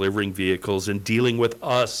up, delivering vehicles, and dealing with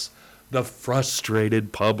us, the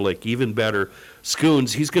frustrated public. Even better,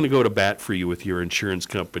 Scoons, he's going to go to bat for you with your insurance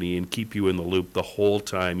company and keep you in the loop the whole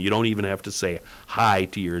time. You don't even have to say hi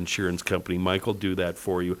to your insurance company. Mike will do that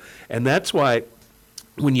for you. And that's why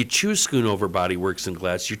when you choose Schoonover Body Works and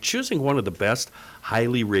Glass, you're choosing one of the best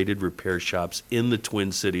highly rated repair shops in the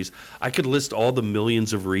Twin Cities. I could list all the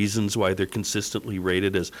millions of reasons why they're consistently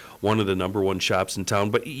rated as one of the number one shops in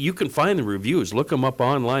town, but you can find the reviews. Look them up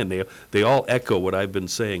online. They all echo what I've been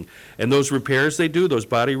saying. And those repairs they do, those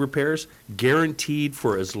body repairs, guaranteed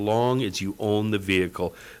for as long as you own the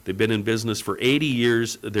vehicle. They've been in business for 80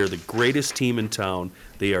 years. They're the greatest team in town.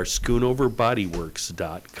 They are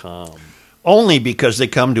SchoonoverBodyWorks.com. Only because they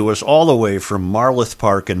come to us all the way from Marloth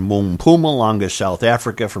Park in Mpumalanga, South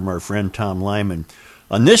Africa, from our friend Tom Lyman.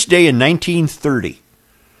 On this day in 1930,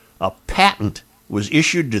 a patent was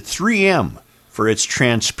issued to 3M for its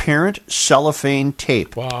transparent cellophane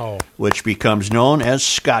tape, which becomes known as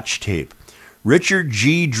Scotch tape. Richard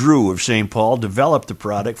G. Drew of St. Paul developed the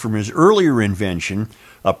product from his earlier invention,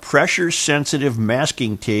 a pressure-sensitive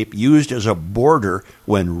masking tape used as a border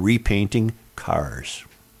when repainting cars.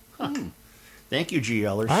 Thank you,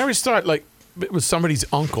 GLers. I always thought it was somebody's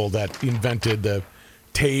uncle that invented the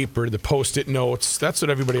tape or the Post-it notes. That's what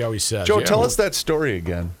everybody always says. Joe, tell us that story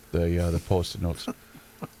again, the Post-it notes.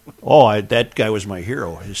 Oh, that guy was my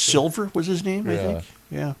hero. Silver was his name, I think.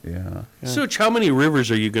 Yeah. Such, how many rivers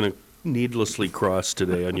are you going to needlessly cross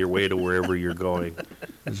today on your way to wherever you're going?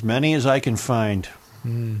 As many as I can find.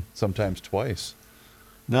 Sometimes twice.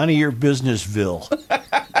 None of your business, Bill.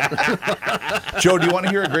 Joe, do you want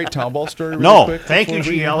to hear a great town ball story? No, quick thank you,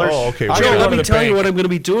 GLers. Oh, okay. Joe, let me tell you what I'm going to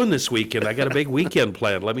be doing this weekend. I got a big weekend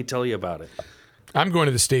planned. Let me tell you about it. I'm going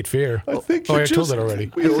to the State Fair. I think I told that already.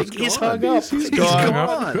 I think he's hung up. He's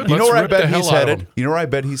gone. Good. You know Let's where I rip the bet hell he's out of headed? him. You know where I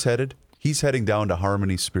bet he's headed? He's heading down to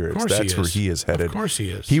Harmony Spirits. Of course That's where he is headed. Of course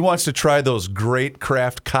he is. He wants to try those great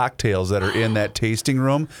craft cocktails that are in that tasting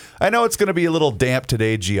room. I know it's going to be a little damp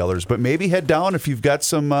today, GLers, but maybe head down if you've got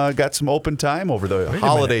some open time over the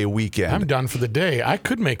holiday weekend. I'm done for the day. I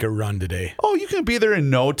could make a run today. Oh, you can be there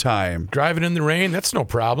in no time. Driving in the rain, that's no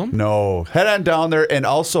problem. No. Head on down there, and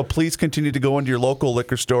also please continue to go into your local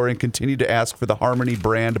liquor store and continue to ask for the Harmony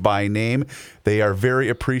brand by name. They are very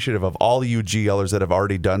appreciative of all you GLers that have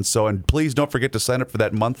already done so. And please don't forget to sign up for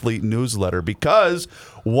that monthly newsletter, because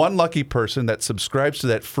one lucky person that subscribes to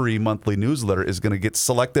that free monthly newsletter is going to get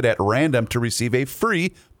selected at random to receive a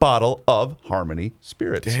free bottle of Harmony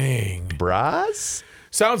Spirits. Dang. Bras?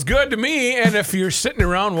 Sounds good to me. And if you're sitting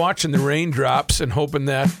around watching the raindrops and hoping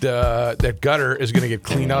that that gutter is going to get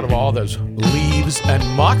cleaned out of all those leaves and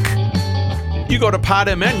muck, You go to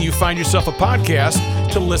PodMN, you find yourself a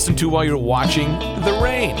podcast to listen to while you're watching the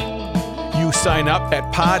rain. You sign up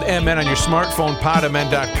at PodMN on your smartphone,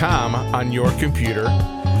 podmn.com on your computer.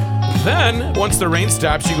 Then, once the rain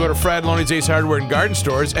stops, you go to Fred Loney's Ace Hardware and Garden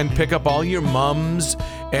Stores and pick up all your mums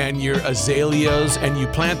and your azaleas, and you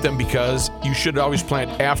plant them because you should always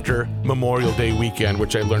plant after Memorial Day weekend,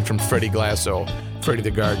 which I learned from Freddie Glasso, Freddie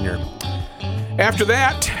the gardener. After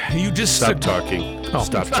that, you just Stop talking. Oh.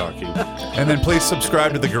 Stop talking. And then please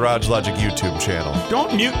subscribe to the Garage Logic YouTube channel.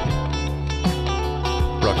 Don't mute.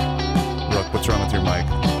 Rook, what's wrong with your mic?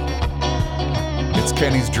 It's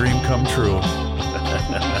Kenny's dream come true.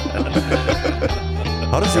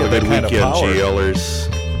 How does he have that kind of weekend, power? GLers.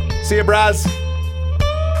 See you, Braz.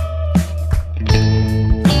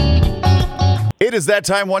 It is that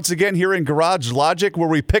time once again here in Garage Logic where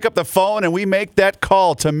we pick up the phone and we make that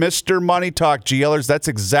call to Mr. Money Talk. GLers, that's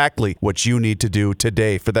exactly what you need to do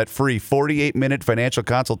today for that free 48-minute financial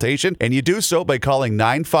consultation. And you do so by calling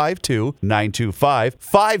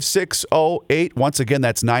 952-925-5608. Once again,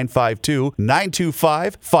 that's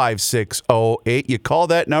 952-925-5608. You call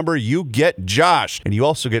that number, you get Josh. And you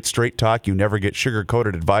also get straight talk. You never get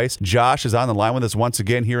sugar-coated advice. Josh is on the line with us once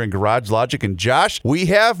again here in Garage Logic. And Josh, we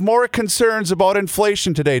have more concerns about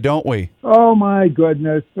inflation today, don't we? Oh, my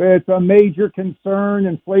goodness. It's a major concern.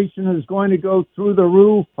 Inflation is going to go through the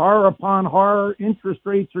roof. Horror upon horror. Interest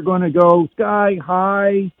rates are going to go sky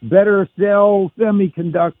high. Better sell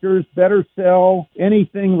semiconductors. Better sell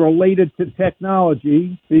anything related to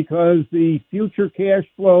technology because the future cash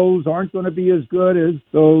flows aren't going to be as good as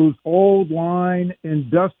those old line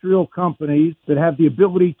industrial companies that have the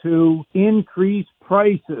ability to increase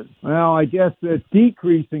prices. Well, I guess that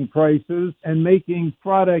decreasing prices and making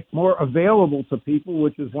product more available to people,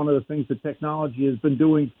 which is one of the things that technology has been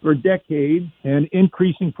doing for decades, and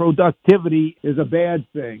increasing productivity is a bad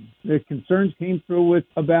thing. The concerns came through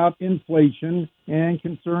about inflation, and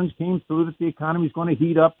concerns came through that the economy is going to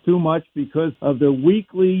heat up too much because of the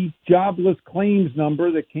weekly jobless claims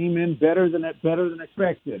number that came in better than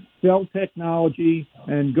expected. Sell technology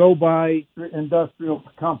and go buy industrial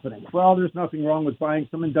companies. Well, there's nothing wrong with buying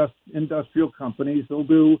some industrial companies. They'll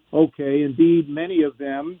do okay. Indeed, many of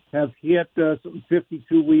them have hit some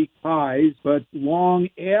 52-week highs, but long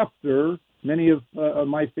after many of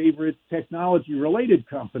my favorite technology-related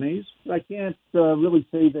companies. I can't really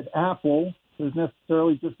say that Apple is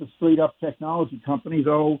necessarily just a straight-up technology company,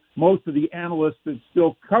 though most of the analysts that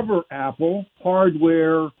still cover Apple,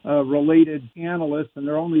 hardware-related analysts, and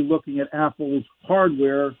they're only looking at Apple's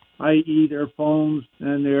hardware, i.e. their phones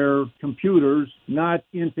and their computers, not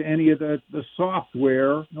into any of the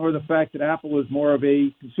software, nor the fact that Apple is more of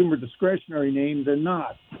a consumer discretionary name than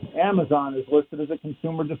not. Amazon is listed as a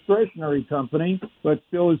consumer discretionary company, but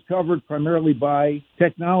still is covered primarily by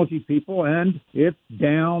technology people, and it's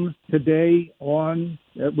down today on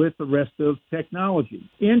with the rest of technology.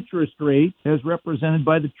 Interest rate, as represented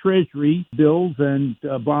by the Treasury bills and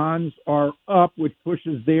bonds, are up, which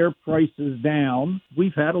pushes their prices down.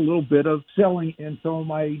 We've had a little bit of selling in some of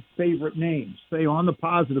my favorite names. Say, on the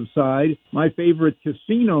positive side, my favorite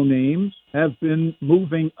casino names have been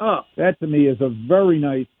moving up. That, to me, is a very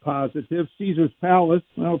nice positive. Caesar's Palace,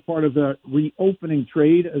 well, part of the reopening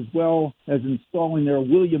trade, as well as installing their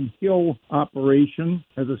William Hill operation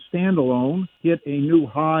as a standalone, hit a new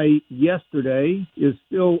high yesterday, is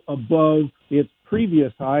still above its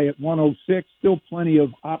previous high at 106. Still plenty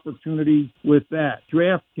of opportunity with that.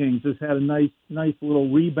 DraftKings has had a nice little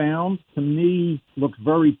rebound. To me, looks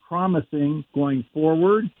very promising going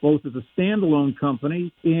forward, both as a standalone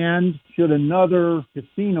company and should another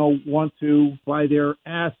casino want to buy their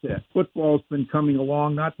assets. Football's been coming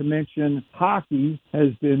along, not to mention hockey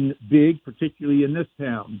has been big, particularly in this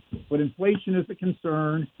town. But inflation is a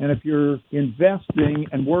concern, and if you're investing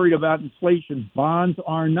and worried about inflation, bonds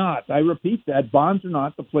are not. I repeat that, bonds are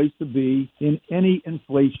not the place to be in any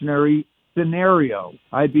inflationary scenario.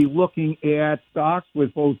 I'd be looking at stocks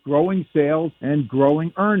with both growing sales and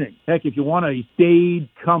growing earnings. Heck, if you want a staid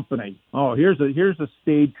company, here's a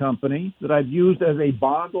staid company that I've used as a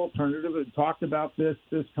bond alternative. I've talked about this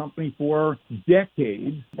company for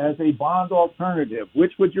decades as a bond alternative.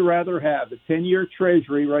 Which would you rather have? The 10-year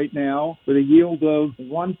Treasury right now with a yield of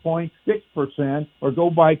 1.6%, or go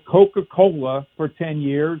buy Coca-Cola for 10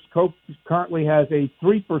 years? Coke currently has a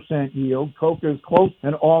 3% yield. Coke is close to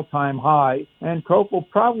an all-time high. high, and Coke will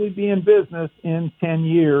probably be in business in 10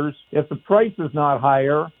 years. If the price is not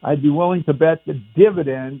higher, I'd be willing to bet the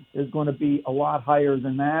dividend is going to be a lot higher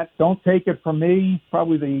than that. Don't take it from me.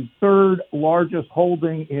 Probably the third largest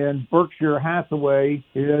holding in Berkshire Hathaway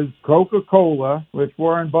is Coca-Cola, which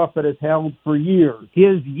Warren Buffett has held for years.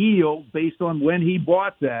 His yield, based on when he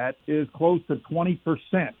bought that, is close to 20%.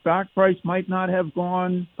 Stock price might not have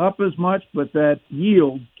gone up as much, but that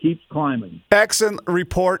yield keeps climbing. Excellent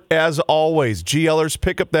report as always. GLers,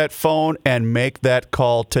 pick up that phone and make that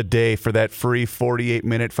call today for that free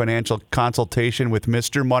 48-minute financial consultation with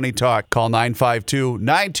Mr. Money Talk. Call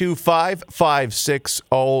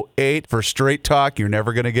 952-925-5608 for straight talk. You're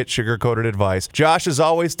never going to get sugar-coated advice. Josh, as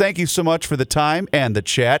always, thank you so much for the time and the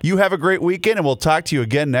chat. You have a great weekend, and we'll talk to you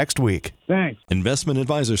again next week. Thanks. Investment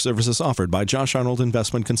advisor services offered by Josh Arnold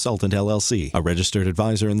Investment Consultant, LLC, a registered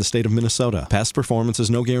advisor in the state of Minnesota. Past performance is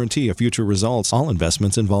no guarantee of future results. All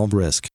investments involve risk.